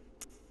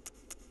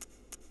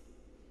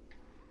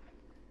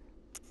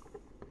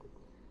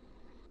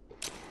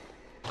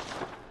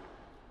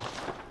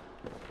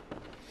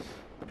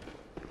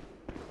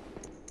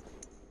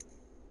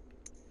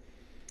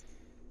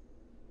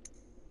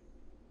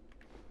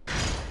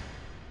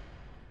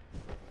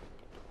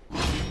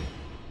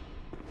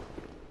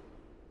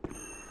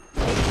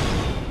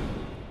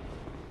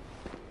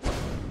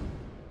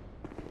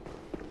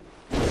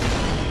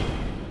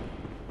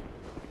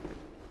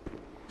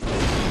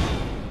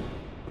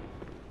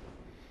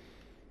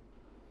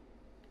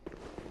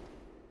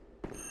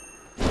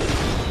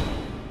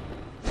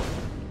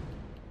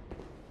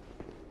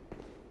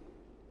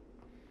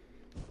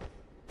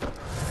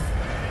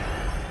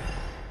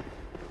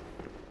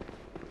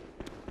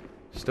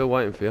 Still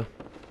waiting for you.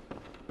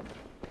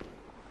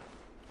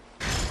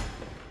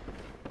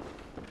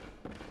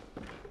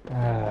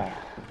 I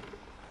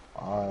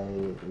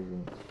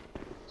isn't.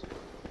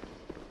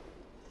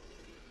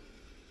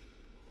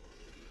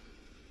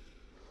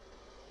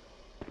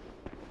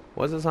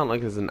 Why does it sound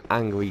like there's an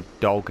angry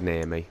dog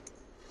near me?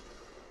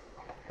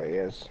 He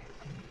is.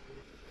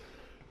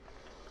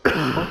 What's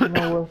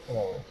not working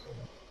on this?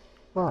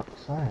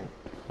 Fuck's sake.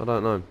 I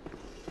don't know.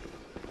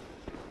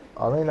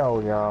 I'm in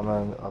old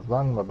Yarman, I've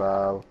rang my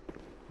bell,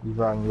 you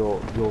rang your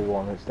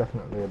one, it's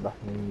definitely a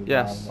beckoning you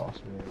Yes. rang, not a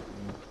smooth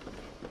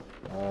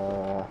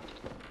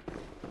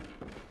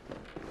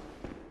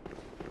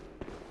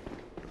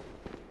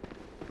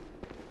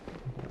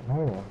I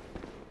don't know.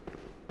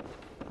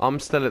 I'm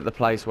still at the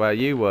place where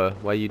you were,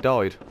 where you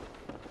died.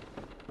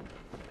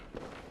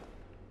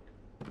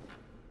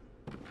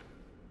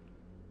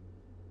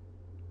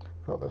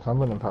 Got this, I'm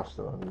running past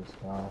all these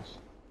guys.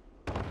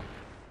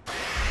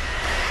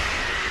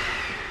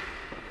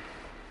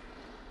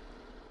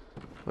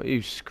 What are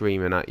you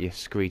screaming at, you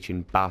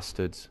screeching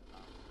bastards?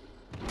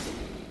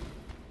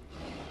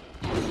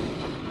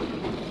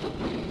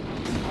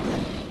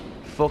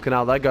 Fucking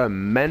hell, they're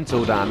going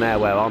mental down there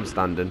where I'm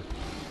standing.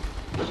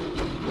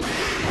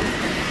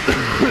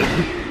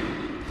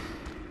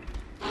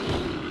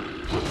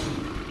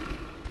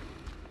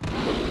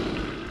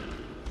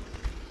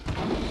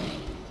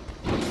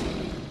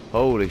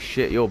 Holy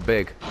shit, you're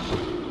big.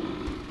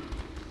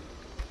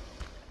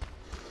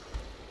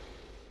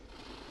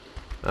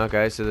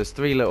 Okay, so there's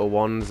 3 little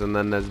ones and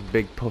then there's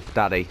Big Puff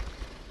Daddy.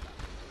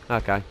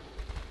 Okay.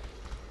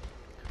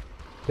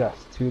 Yes,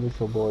 2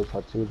 little boys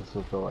had 2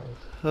 little toys.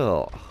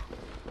 Oh.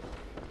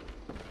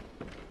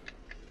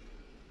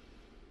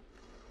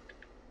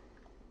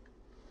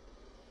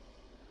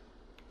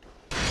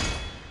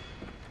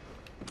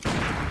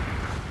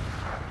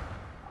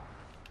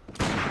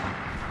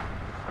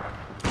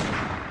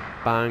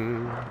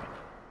 Bang.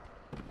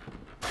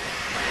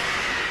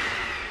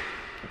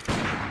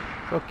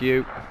 Fuck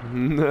you.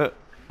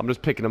 I'm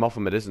just picking them off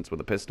from a distance with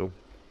a pistol.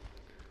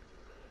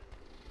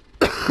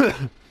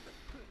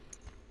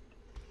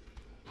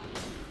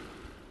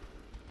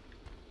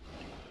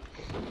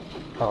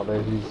 Oh,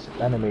 there's these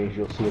enemies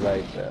you'll see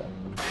later,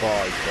 and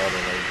by God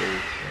are they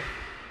bullshit.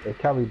 They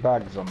carry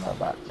bags on their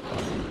backs,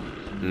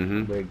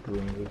 some big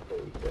green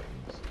liquid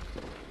things,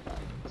 and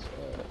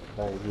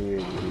they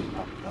really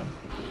have fun.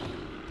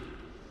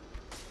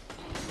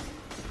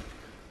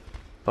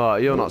 Oh,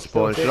 you're not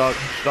spawned. Should I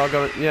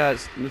go? Yeah,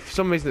 for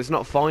some reason it's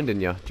not finding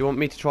you. Do you want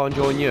me to try and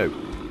join you?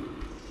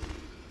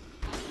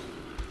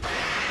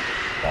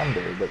 Can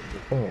do, but the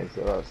thing is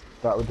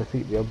that would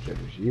defeat the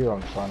objective.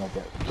 I'm trying to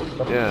get the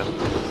stuff. Yeah.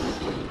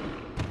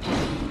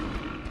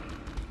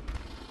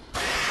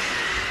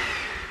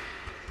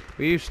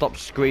 Will you stop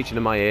screeching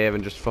in my ear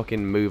and just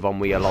fucking move on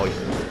with your life?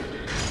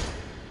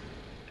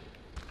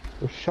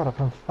 Oh, shut up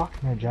and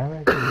fuck me,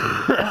 Jerry.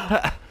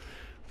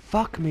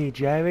 Fuck me,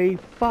 Jerry.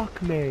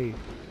 Fuck me.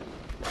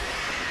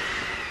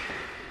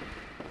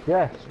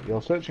 Yes,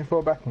 you're searching for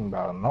a backing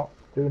bar, not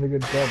doing a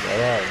good job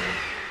there, are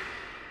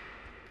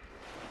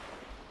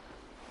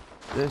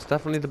you? It's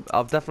definitely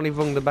I've definitely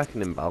rung the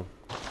beckoning bell.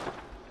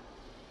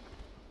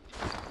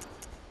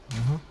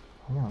 Yeah,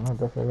 no,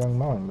 definitely wrong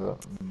mine,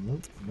 but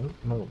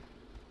nope.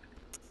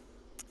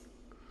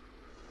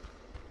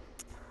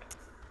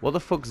 What the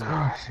fuck's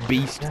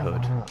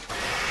beasthood?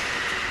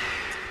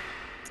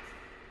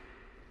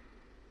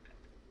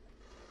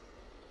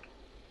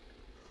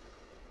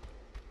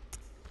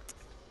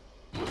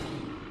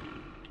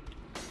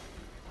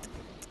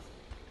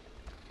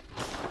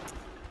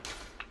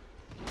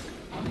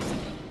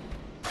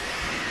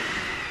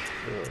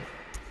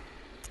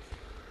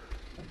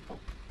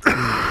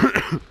 Hang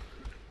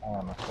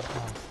on a second.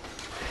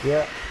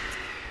 Yeah.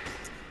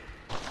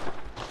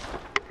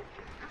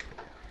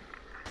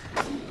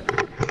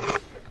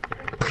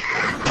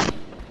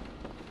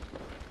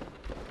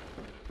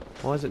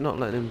 Why is it not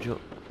letting him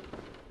jump?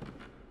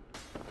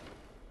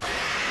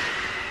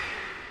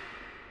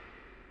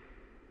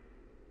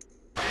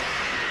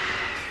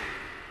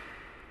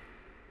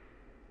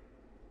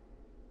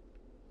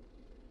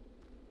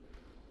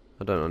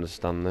 I don't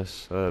understand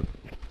this.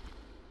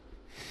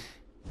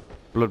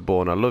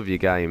 Bloodborne, I love your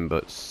game,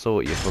 but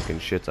sort your fucking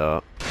shit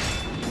out.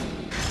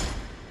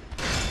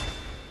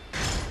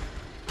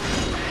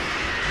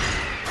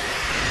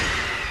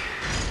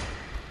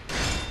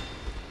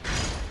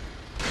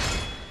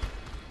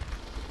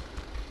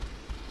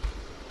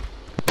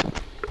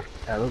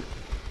 Hello.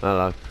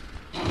 Hello.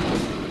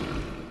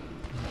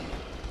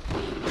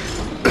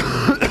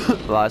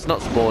 Right, it's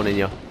not spawning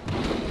you.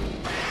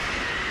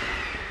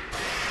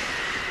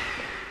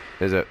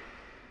 Is it?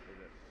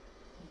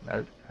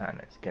 No, and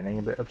it's getting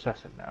a bit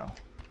obsessive now.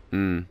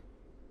 Hmm.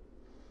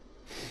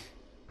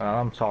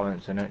 I'm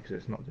silencing it because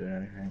it's not doing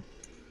anything.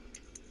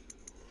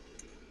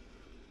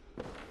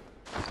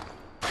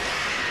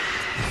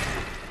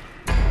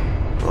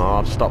 Oh,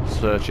 I've stopped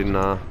searching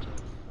now.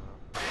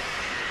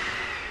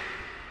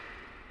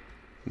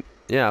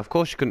 Yeah, of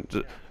course you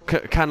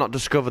cannot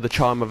discover the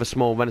chime of a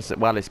small venison.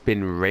 Well, it's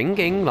been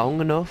ringing long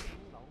enough.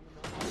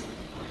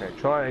 Okay,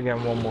 try it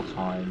again one more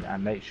time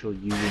and make sure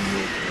you ring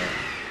your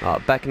bell.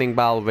 Beckoning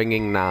bell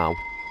ringing now.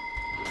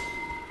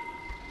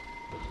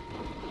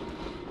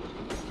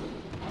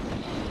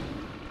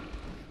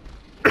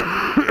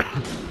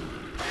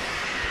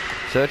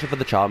 Searching for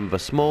the charm of a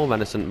small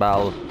venison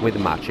bell with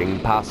matching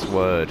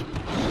password.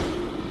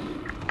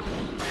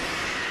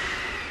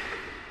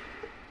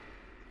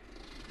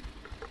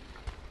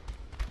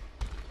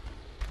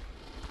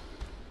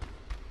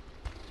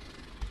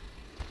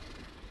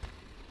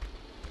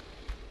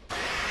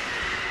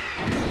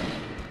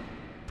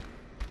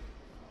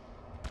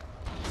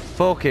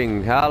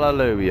 Fucking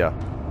hallelujah.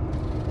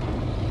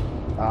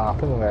 I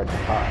think I'm going to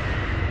die.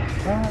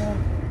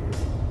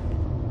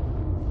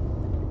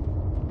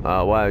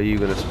 Where are you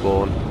gonna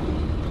spawn?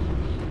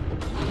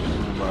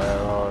 Where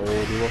are you?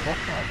 Do what's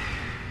that?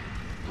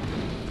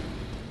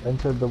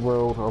 Entered the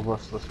world of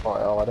Rustless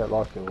Fire. Oh, I don't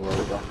like your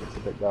world, it's a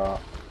bit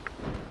dark.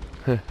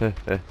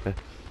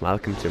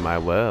 Welcome to my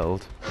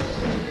world.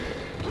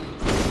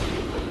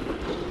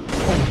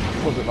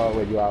 Was it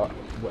like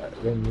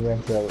when you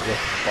enter Rustless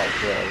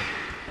Fire's world?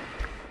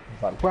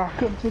 It's like,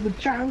 welcome to the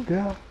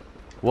jungle!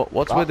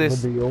 What's with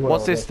this?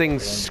 What's this thing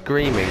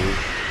screaming?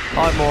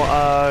 Hi,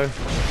 Morto.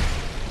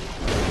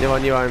 You're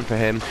on your own for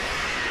him.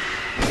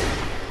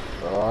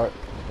 Alright,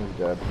 he's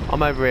dead.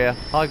 I'm over here.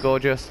 Hi,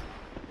 gorgeous.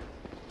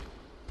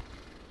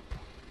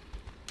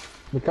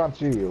 We can't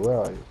see you, where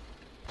are you?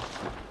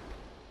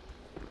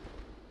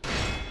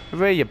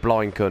 Over here, you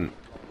blind cunt.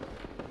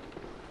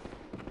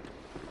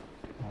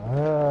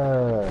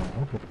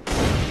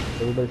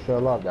 Everybody still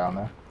alive down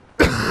there?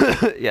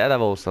 Yeah, they're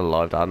all still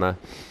alive down there.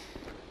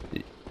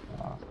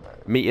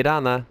 Meet you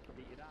down there.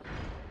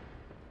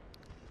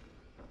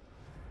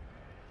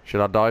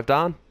 Should I dive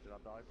down?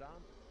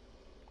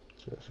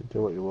 Seriously,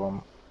 do what you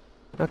want.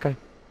 Okay.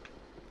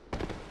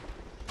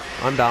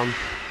 I'm down.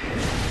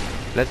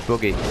 Let's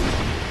boogie.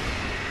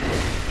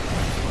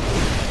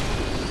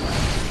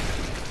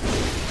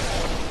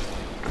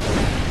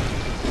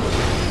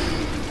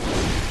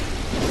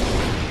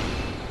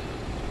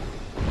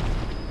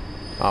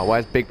 Oh,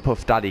 where's Big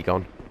Puff Daddy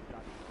gone?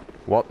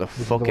 What the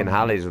fucking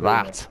hell is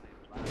that?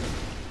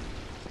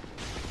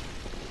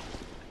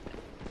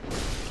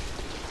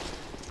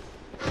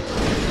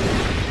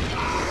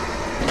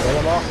 Get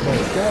him off me!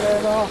 Get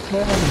him off me!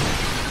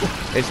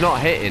 It's not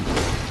hitting.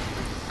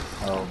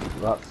 Oh,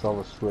 that's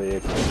obviously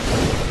it.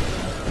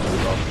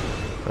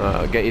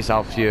 Get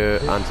yourself your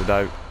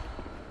antidote.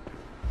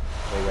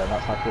 There you go,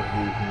 that's how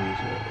quickly you can use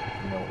it.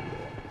 You know what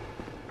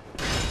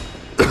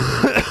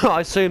you're doing.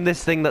 I assume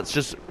this thing that's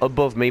just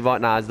above me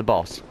right now is the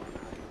boss.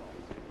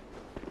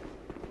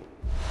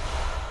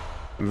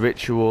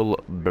 Ritual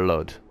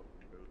blood.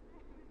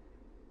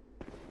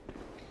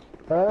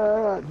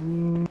 No,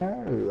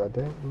 I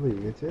don't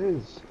believe it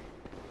is.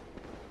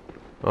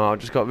 Oh, I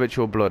just got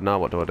ritual blood. Now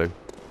what do I do?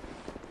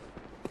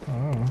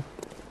 Nah,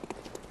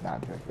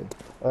 I'm joking.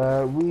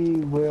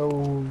 We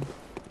will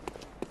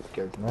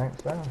go to the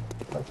next round.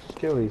 Let's just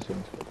kill these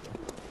things quickly.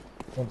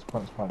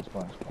 Points.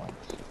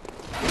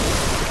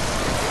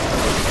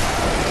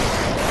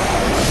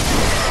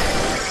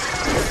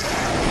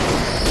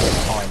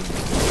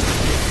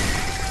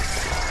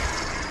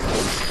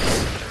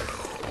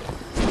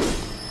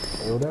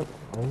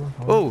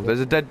 Oh, there's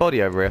a dead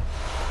body over here.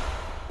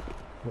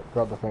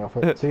 Grab the thing off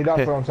it. See,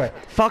 that's what I'm saying.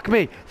 Fuck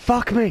me!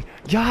 Fuck me!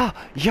 Yeah!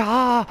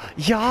 That's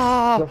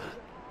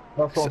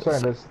what I'm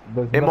saying.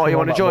 There's Immo, you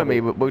want to join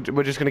body. me?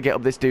 We're just going to get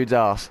up this dude's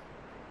ass.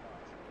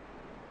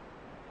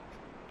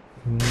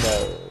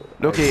 No.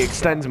 Look, he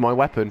extends my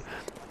weapon.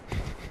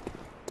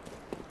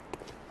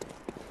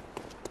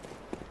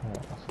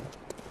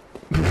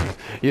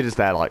 Yeah, You're just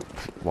there like,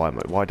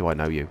 why do I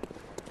know you?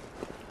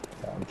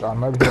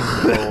 I'm over here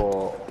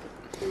for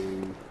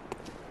to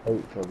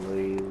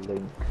hopefully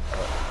link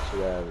up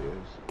two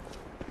areas.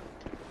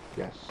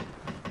 Yes.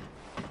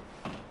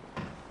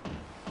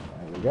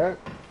 There we go.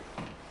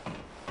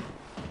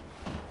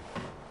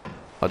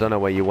 I don't know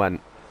where you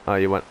went. Oh,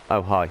 you went.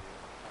 Oh, hi.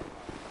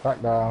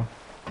 Back down.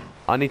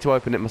 I need to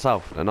open it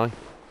myself, don't I?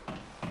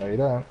 No, you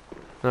don't.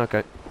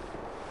 Okay.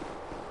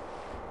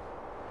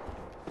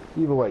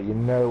 Either way, you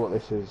know what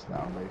this is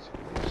now,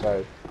 basically.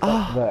 So,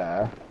 up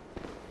there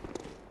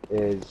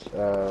is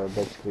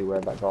basically where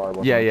that guy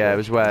was. Yeah, yeah, it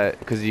was where,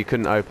 because you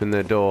couldn't open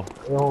the door.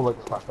 It all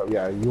looks back up.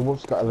 Yeah, you've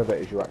also got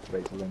elevators you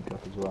activate to link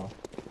up as well.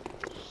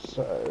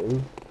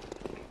 So...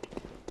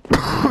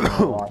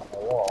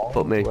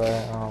 Fuck me.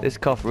 This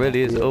cough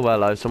really is... Oh,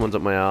 hello, someone's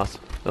up my ass.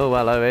 Oh,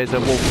 hello, here's a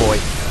wolf boy.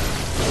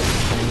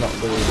 I'm not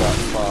really that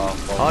far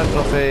from Hi,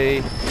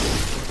 Fluffy.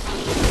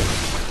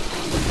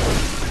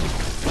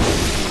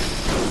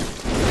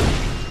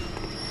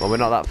 Well, we're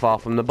not that far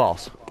from the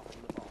boss.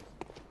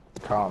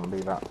 Can't be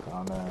that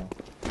far, no.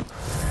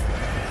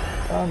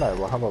 Oh no,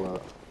 we'll have a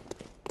look.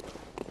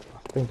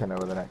 I think I know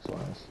where the next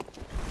one is.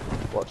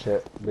 Watch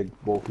it, big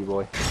walkie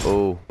boy.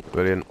 Oh,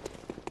 brilliant.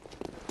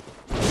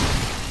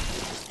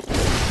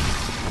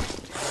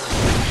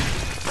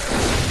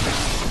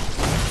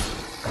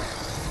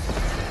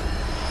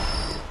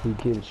 He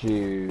gives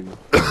you...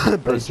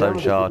 Bloodstone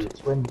shard.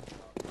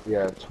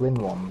 Twin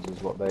ones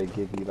is what they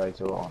give you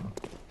later on.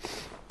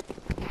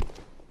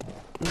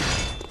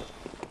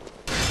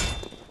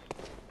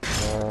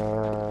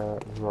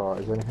 Right,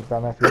 is there anything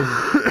down there for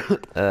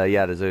you?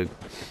 Yeah, there's a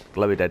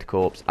glowy dead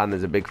corpse, and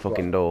there's a big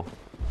fucking door.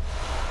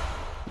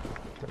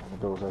 The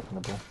door's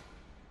openable.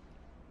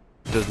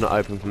 Does not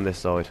open from this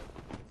side.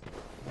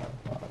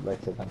 Right,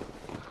 later then.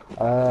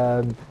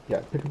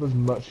 Yeah, pick up as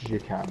much as you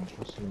can.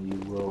 Trust me, you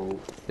will.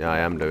 Yeah, I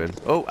am doing.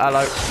 Oh,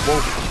 hello.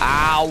 Wolf.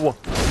 Ow!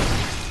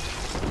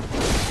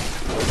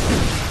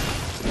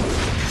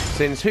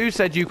 Since who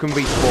said you can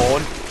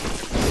respawn?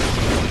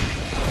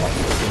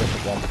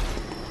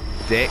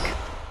 Dick.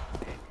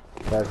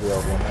 There's the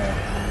old one here.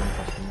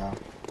 Interesting now.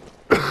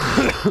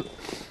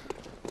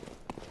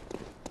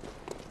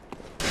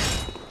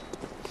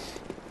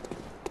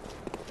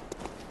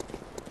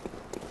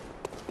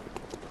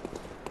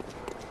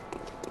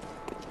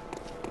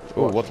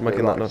 Oh, what's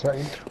making that noise?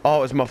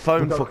 Oh, it's my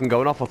phone fucking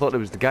going off. I thought it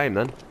was the game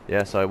then.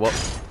 Yeah, so what?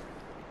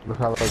 Look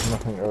how there's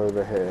nothing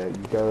over here.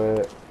 You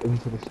go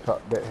into this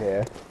cut bit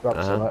here, grab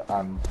some of it,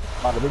 and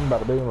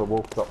bada bing, a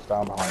wolf drops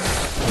down behind you.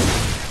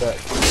 But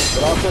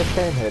when I first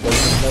came here, there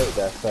was a note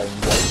there saying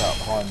what's out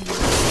behind you.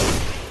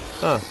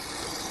 Huh.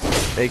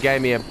 They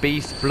gave me a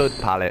beast blood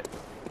palette.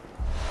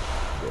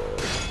 Yeah.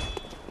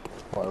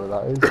 Whatever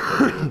that is.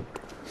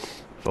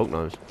 Fuck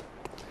knows.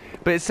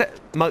 But it's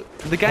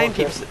the game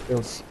keeps.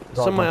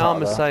 Some of my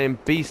armor's saying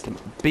beast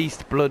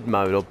blood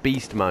mode or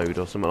beast mode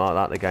or something like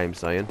that. The game's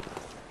saying.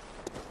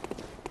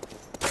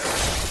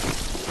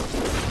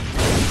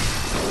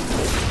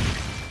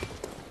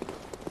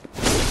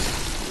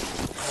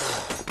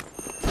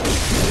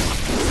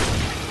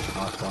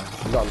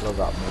 You gotta love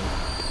that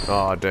move.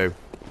 Oh, I do.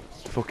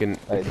 It's fucking.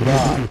 Hey,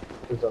 that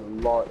is a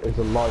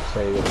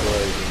lifesaver for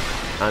Asian.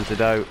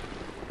 Antidote.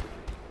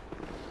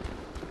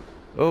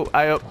 Oh,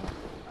 hey up.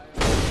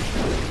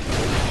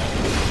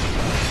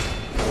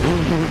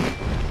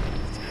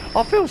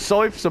 I feel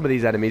sorry for some of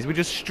these enemies. We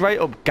just straight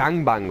up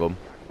gangbang them.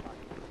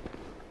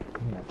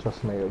 Yeah,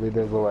 trust me, it'll be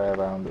the other way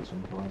around at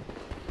some point.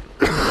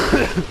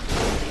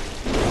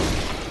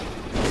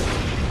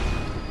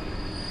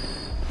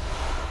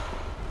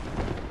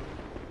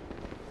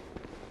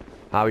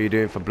 How are you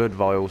doing for blood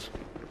vials?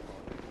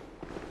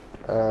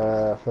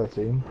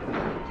 13.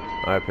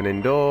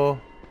 Opening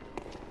door.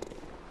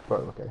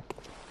 Right, okay.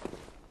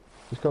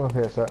 Just come up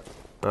here, sir.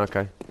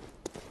 Okay.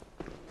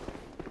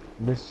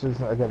 This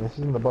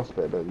isn't the boss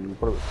bit, but you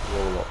put it with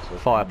all lots of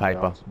Fire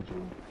paper.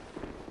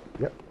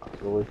 Yep,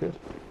 that's always good.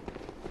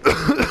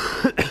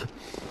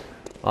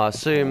 I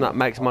assume that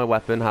makes my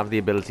weapon have the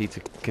ability to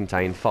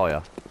contain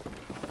fire.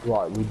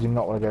 Right, we do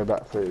not want to go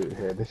back through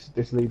here.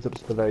 This leads up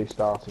to the very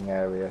starting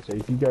area. So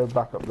if you go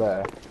back up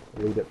there,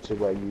 it'll lead up to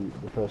where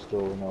the first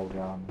door in Old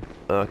Yarn.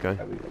 Okay.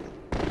 There we go.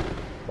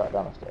 Back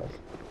down the stairs.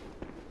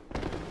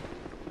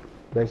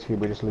 Basically,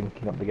 we're just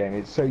linking up the game.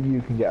 It's so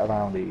you can get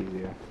around it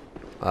easier.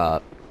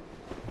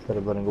 Instead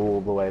of running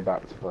all the way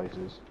back to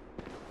places.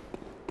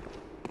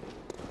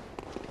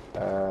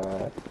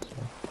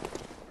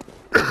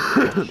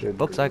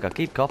 Fuck's sake, I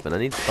keep coughing. I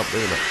need to stop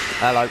doing it.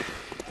 Hello.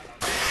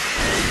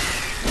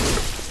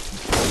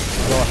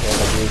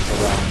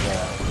 Around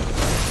there.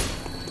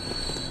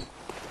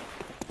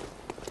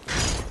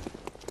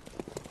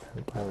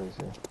 Where is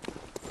he?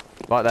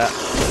 Right there.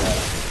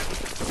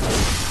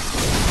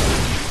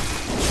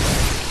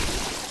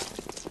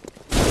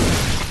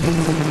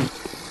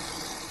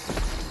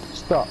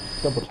 Stop.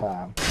 Double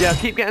time. Yeah, I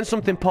keep getting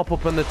something pop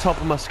up on the top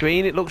of my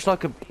screen. It looks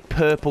like a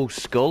purple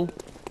skull.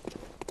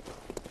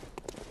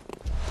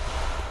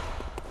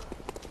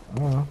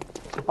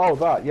 Oh,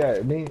 that, yeah.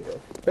 I mean,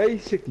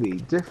 Basically,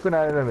 different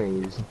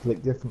enemies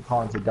inflict different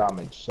kinds of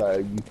damage, so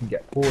you can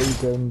get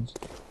poisoned.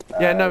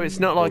 Yeah, no, it's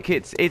not like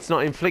it's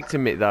not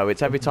inflicting it though.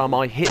 It's every time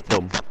I hit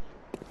them.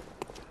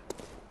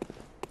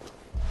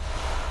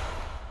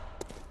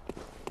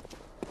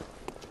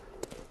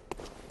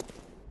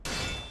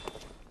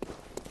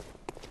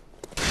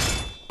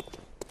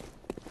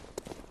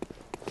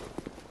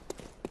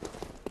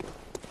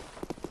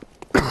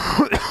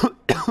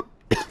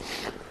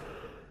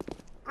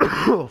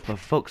 Oh, for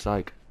fuck's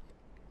sake.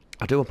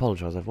 I do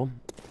apologise, everyone.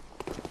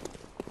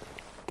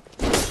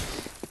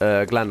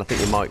 Glenn, I think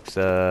your mic's,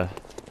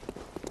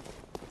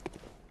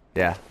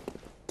 yeah.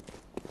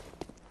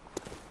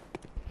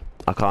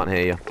 I can't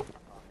hear you.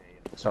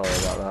 Sorry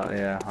about that,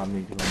 yeah, I'm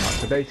muted on that.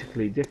 So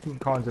basically, different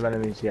kinds of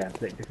enemies, yeah,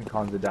 inflict different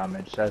kinds of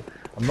damage. So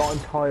I'm not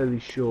entirely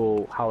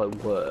sure how it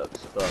works,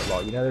 but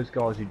like, you know those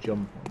guys who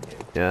jump on you?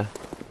 Yeah?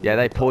 Yeah,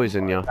 they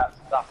poison you. That's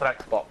the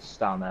next boss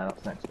down there,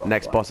 that's the next boss.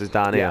 Next right? boss is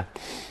down here.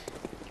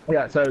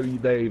 Yeah, so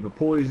they either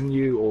poison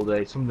you or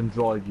some of them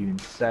drive you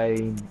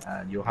insane,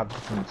 and you'll have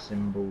different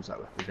symbols that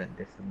represent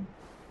different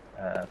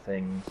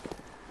things,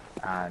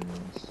 and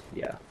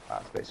yeah,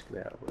 that's basically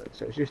how it works.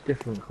 So it's just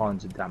different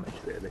kinds of damage,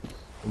 really.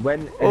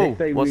 And if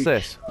they what's reach,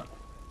 this?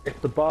 If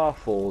the bar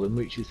fall and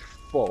reaches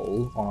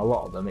full on a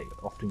lot of them, it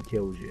often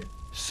kills you.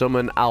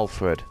 Summon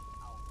Alfred.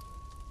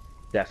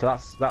 Yeah, so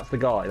that's the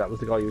guy. That was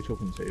the guy you were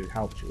talking to who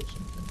helped you or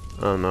something.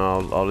 Oh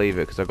no, I'll leave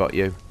it because I got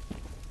you.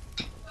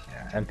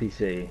 Yeah,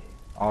 NPC.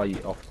 I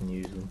often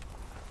use them.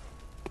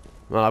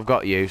 Well, I've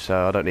got you,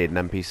 so I don't need an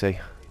NPC.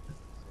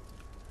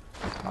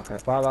 Okay,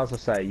 well, as I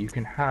say, you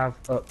can have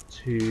up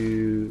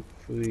to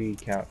 3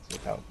 characters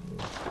helping you.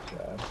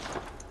 So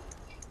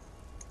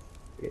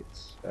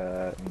it's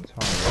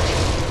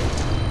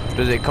entirely.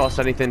 Does it cost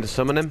anything to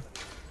summon him?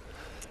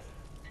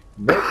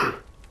 Nope.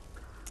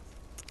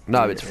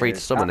 No, it's free to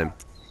summon him.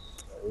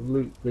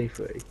 Absolutely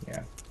free,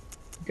 yeah.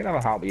 You can have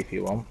a help if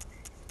you want.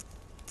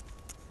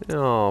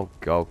 Oh,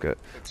 I'll get.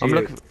 I'm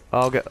looking.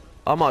 I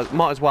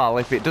might as well.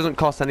 If it doesn't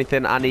cost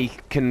anything and he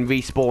can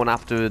respawn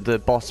after the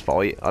boss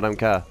fight, I don't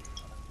care.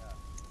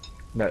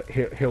 No,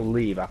 he'll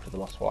leave after the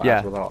boss fight. Yeah.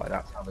 As will I.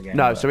 That's how the game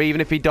No, works. so even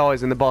if he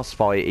dies in the boss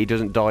fight, he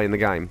doesn't die in the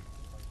game.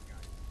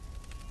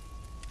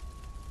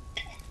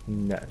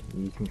 No,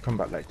 you can come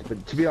back later.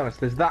 But to be honest,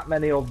 there's that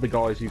many of the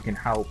guys who can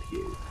help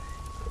you.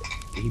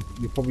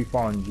 You'll probably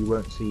find you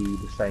won't see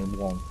the same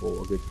one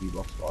for a good few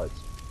boss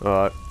fights.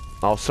 Alright.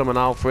 I'll summon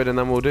Alfred and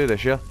then we'll do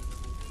this, yeah?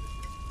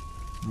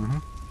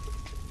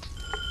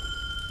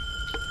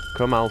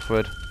 Come,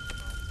 Alfred.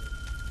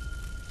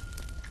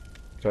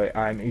 Sorry,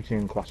 I'm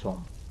eating croissant.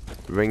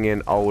 Ring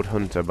in old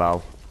hunter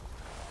bell.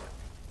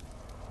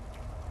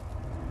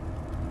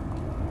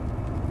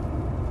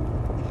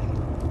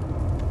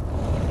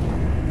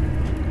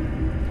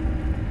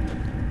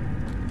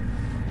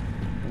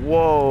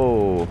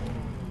 Whoa!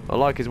 I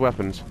like his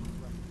weapons.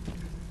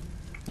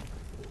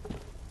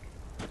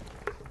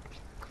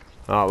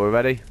 Alright, we're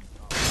ready?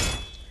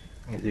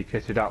 Is he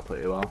kitted out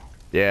pretty well?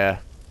 Yeah.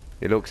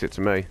 He looks it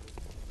to me.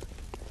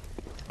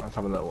 Let's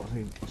have a look.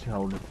 What's he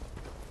holding?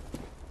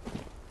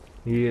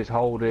 He is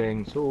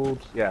holding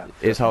swords. Yeah.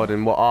 He's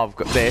holding what I've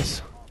got.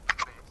 This.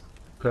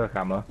 Kirk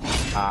hammer,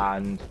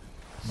 and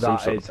Some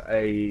that sort is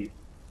a.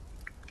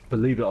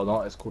 Believe it or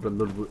not, it's called a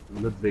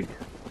Ludwig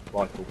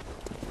rifle.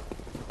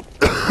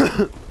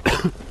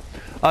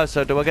 Oh,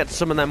 so do I get to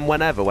summon them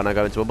whenever when I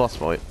go into a boss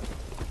fight?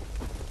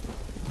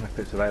 If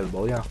it's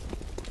available, yeah.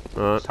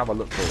 Alright. Just have a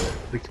look for it.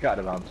 Be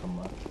scattered around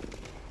somewhere.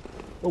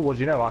 Oh, what do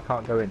you know? I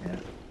can't go in here.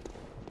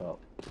 But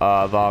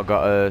I've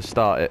got to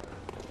start it.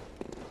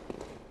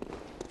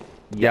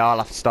 Yeah, I'll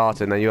have to start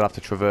it and then you'll have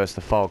to traverse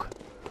the fog.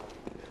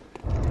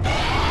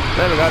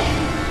 There we go.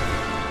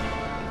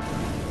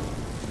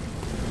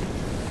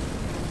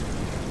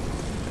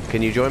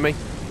 Can you join me?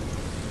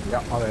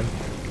 yeah, I'm in.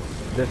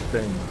 This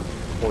thing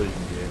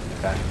poisoned you.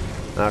 Okay.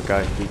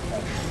 Okay. Be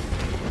careful.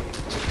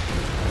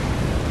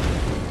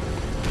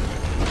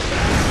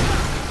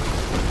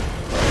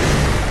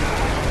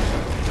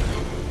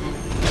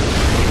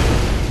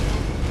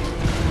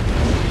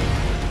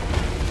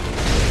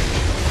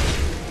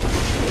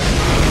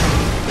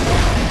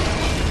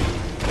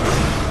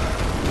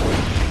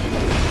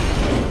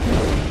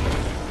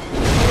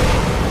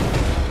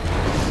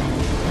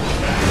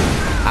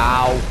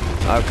 Ow.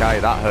 Okay,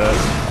 that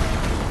hurts.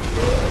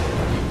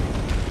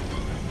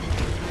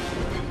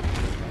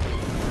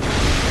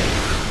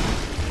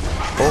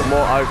 Oh,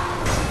 more oak.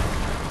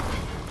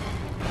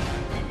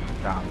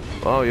 Damn.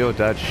 Oh, you're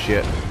dead.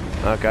 Shit.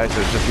 Okay, so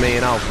it's just me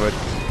and Alfred.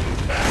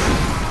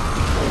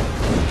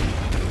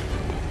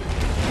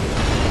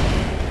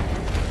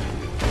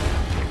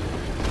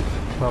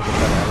 Well, I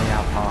only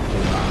have half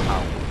of that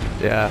out.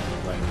 Yeah.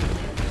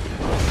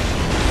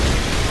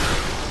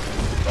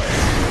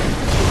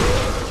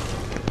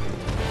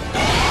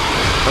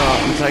 Oh,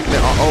 I'm taking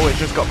it. Oh, it's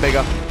just got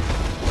bigger.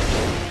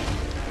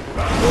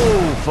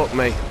 Oh, fuck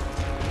me.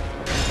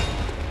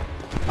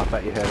 I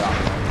bet you heard that.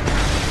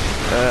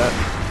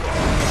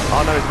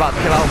 Oh no, he's about to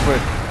kill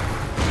Alfred.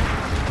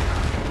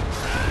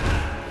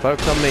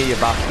 Focus on me, you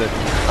bastard.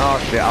 Oh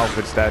shit,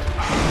 Alfred's dead.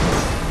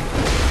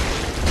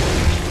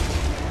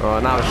 Oh,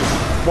 now it's just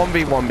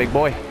 1v1, big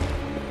boy.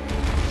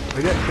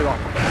 We get shit off.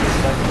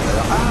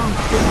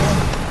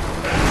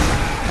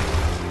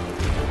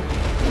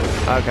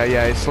 Okay,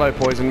 yeah, he's slow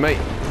poisoned me.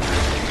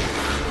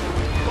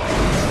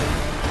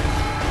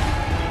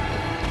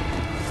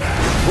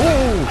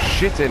 Ooh,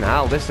 shit in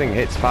hell, this thing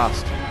hits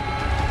fast.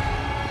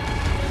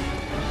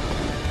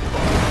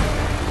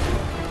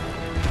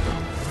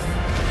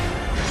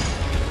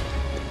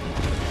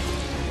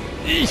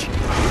 Eesh,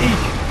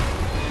 eesh.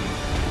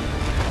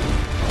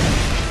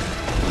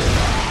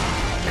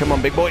 Come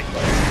on, big boy.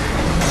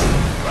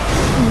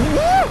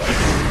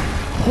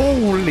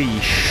 Holy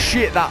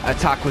shit, that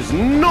attack was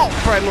not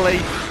friendly.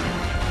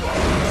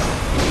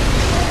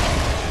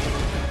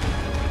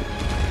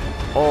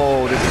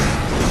 Oh, this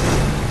is...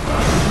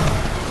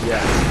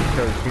 Yeah,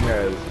 because you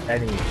know,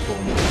 any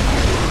form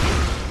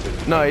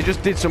of... No, he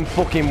just did some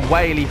fucking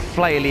whaley,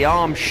 flaily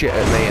arm shit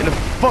at me, and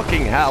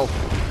fucking hell.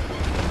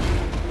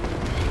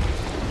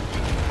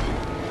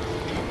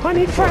 I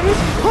need friends!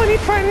 I need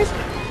friends!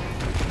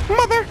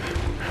 Mother!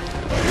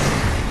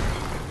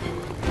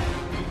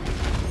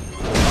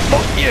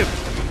 Fuck you!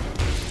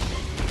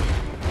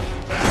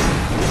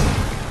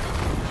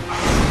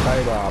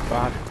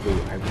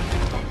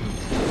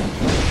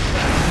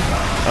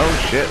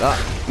 Oh shit, that...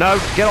 No,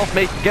 get off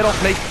me, get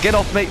off me, get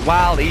off me!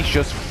 Wow, he's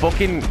just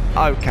fucking...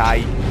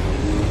 Okay.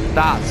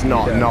 That's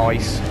not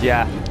nice,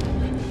 yeah.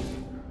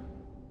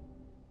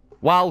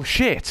 Well,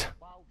 shit.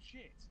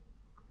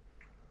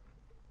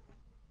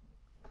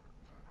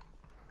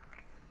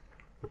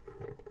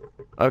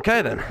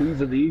 Okay then.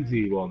 These are the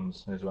easy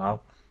ones as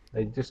well.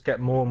 They just get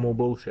more and more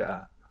bullshit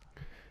out.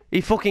 He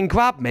fucking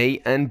grabbed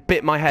me and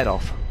bit my head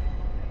off.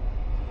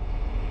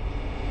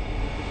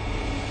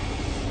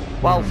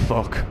 Well,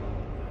 fuck.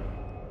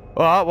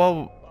 Alright,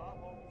 well...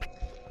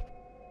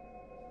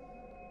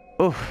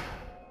 Oof.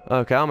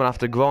 Okay, I'm gonna have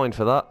to grind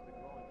for that.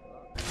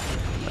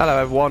 Hello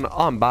everyone,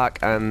 I'm back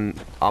and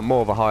I'm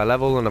more of a higher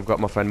level and I've got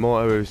my friend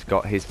Morto who's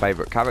got his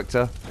favourite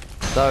character.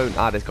 So,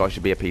 this guy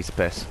should be a piece of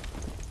piss.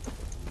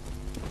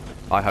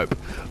 I hope.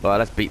 Alright,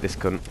 let's beat this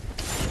cunt.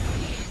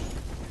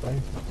 Let's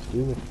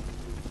do it.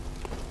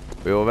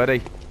 We all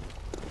ready?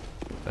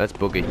 Let's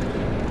boogie.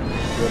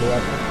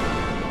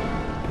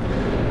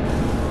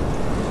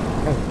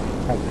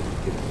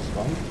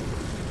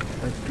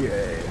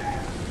 Okay.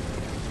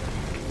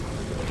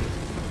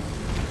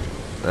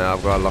 Yeah,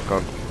 I've got a lock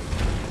on.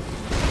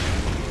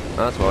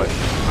 That's right.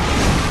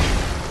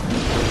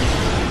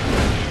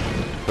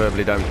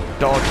 Verbally don't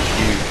dodge,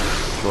 you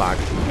slag.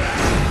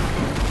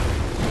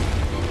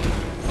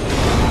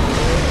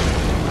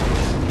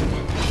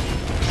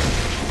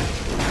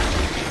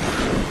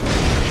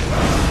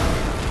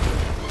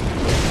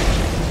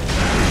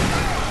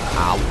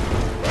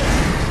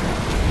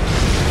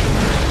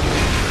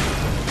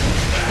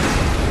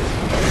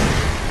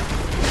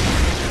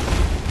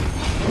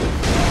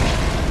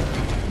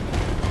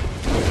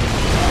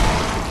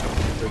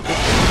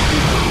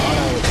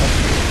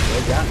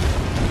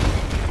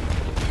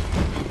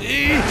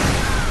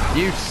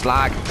 You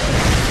slag.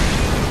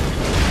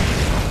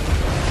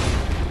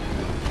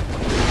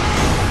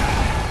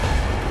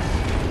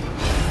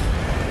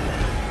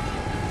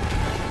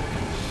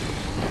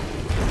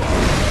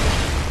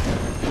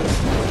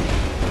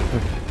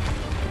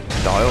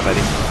 Die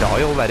already.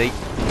 Die already.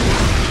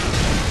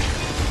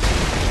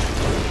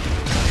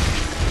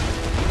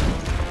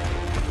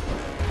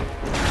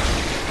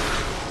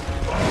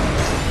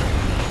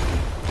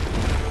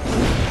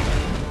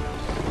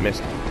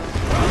 Missed.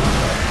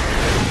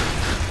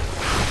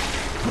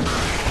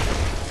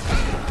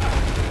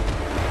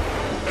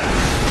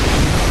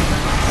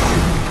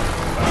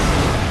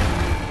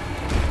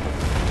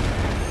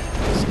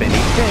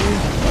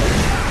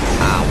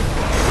 Ow.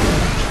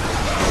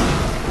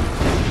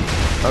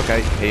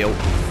 Okay, heal.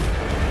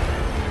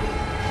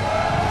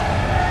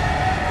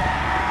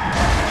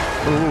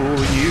 Oh,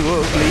 you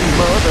ugly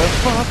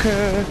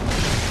motherfucker.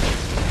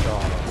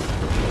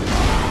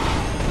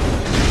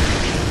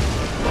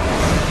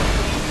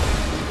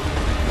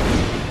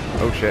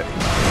 Oh shit.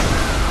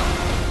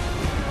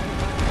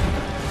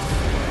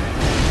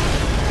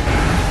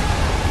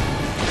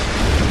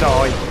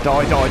 Die,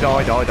 die, die,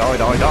 die, die, die,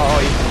 die,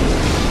 die.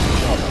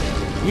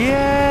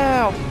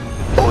 Yeah!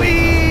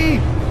 Boy!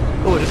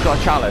 Oh, I just got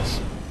a chalice.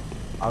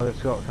 I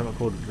just got something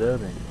called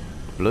observing.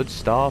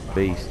 Blood-starved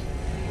beast.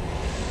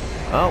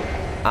 Oh,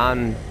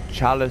 and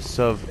chalice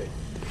of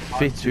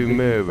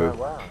Fitumuru.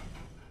 Wow.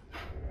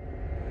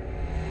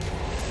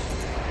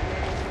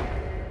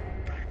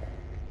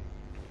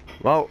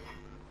 Well,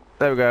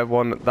 there we go,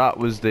 everyone. That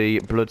was the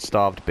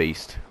blood-starved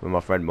beast with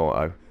my friend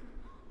Morto.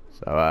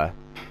 So,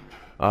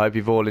 I hope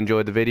you've all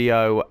enjoyed the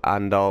video,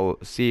 and I'll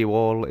see you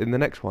all in the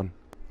next one.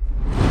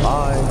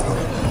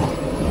 Bye.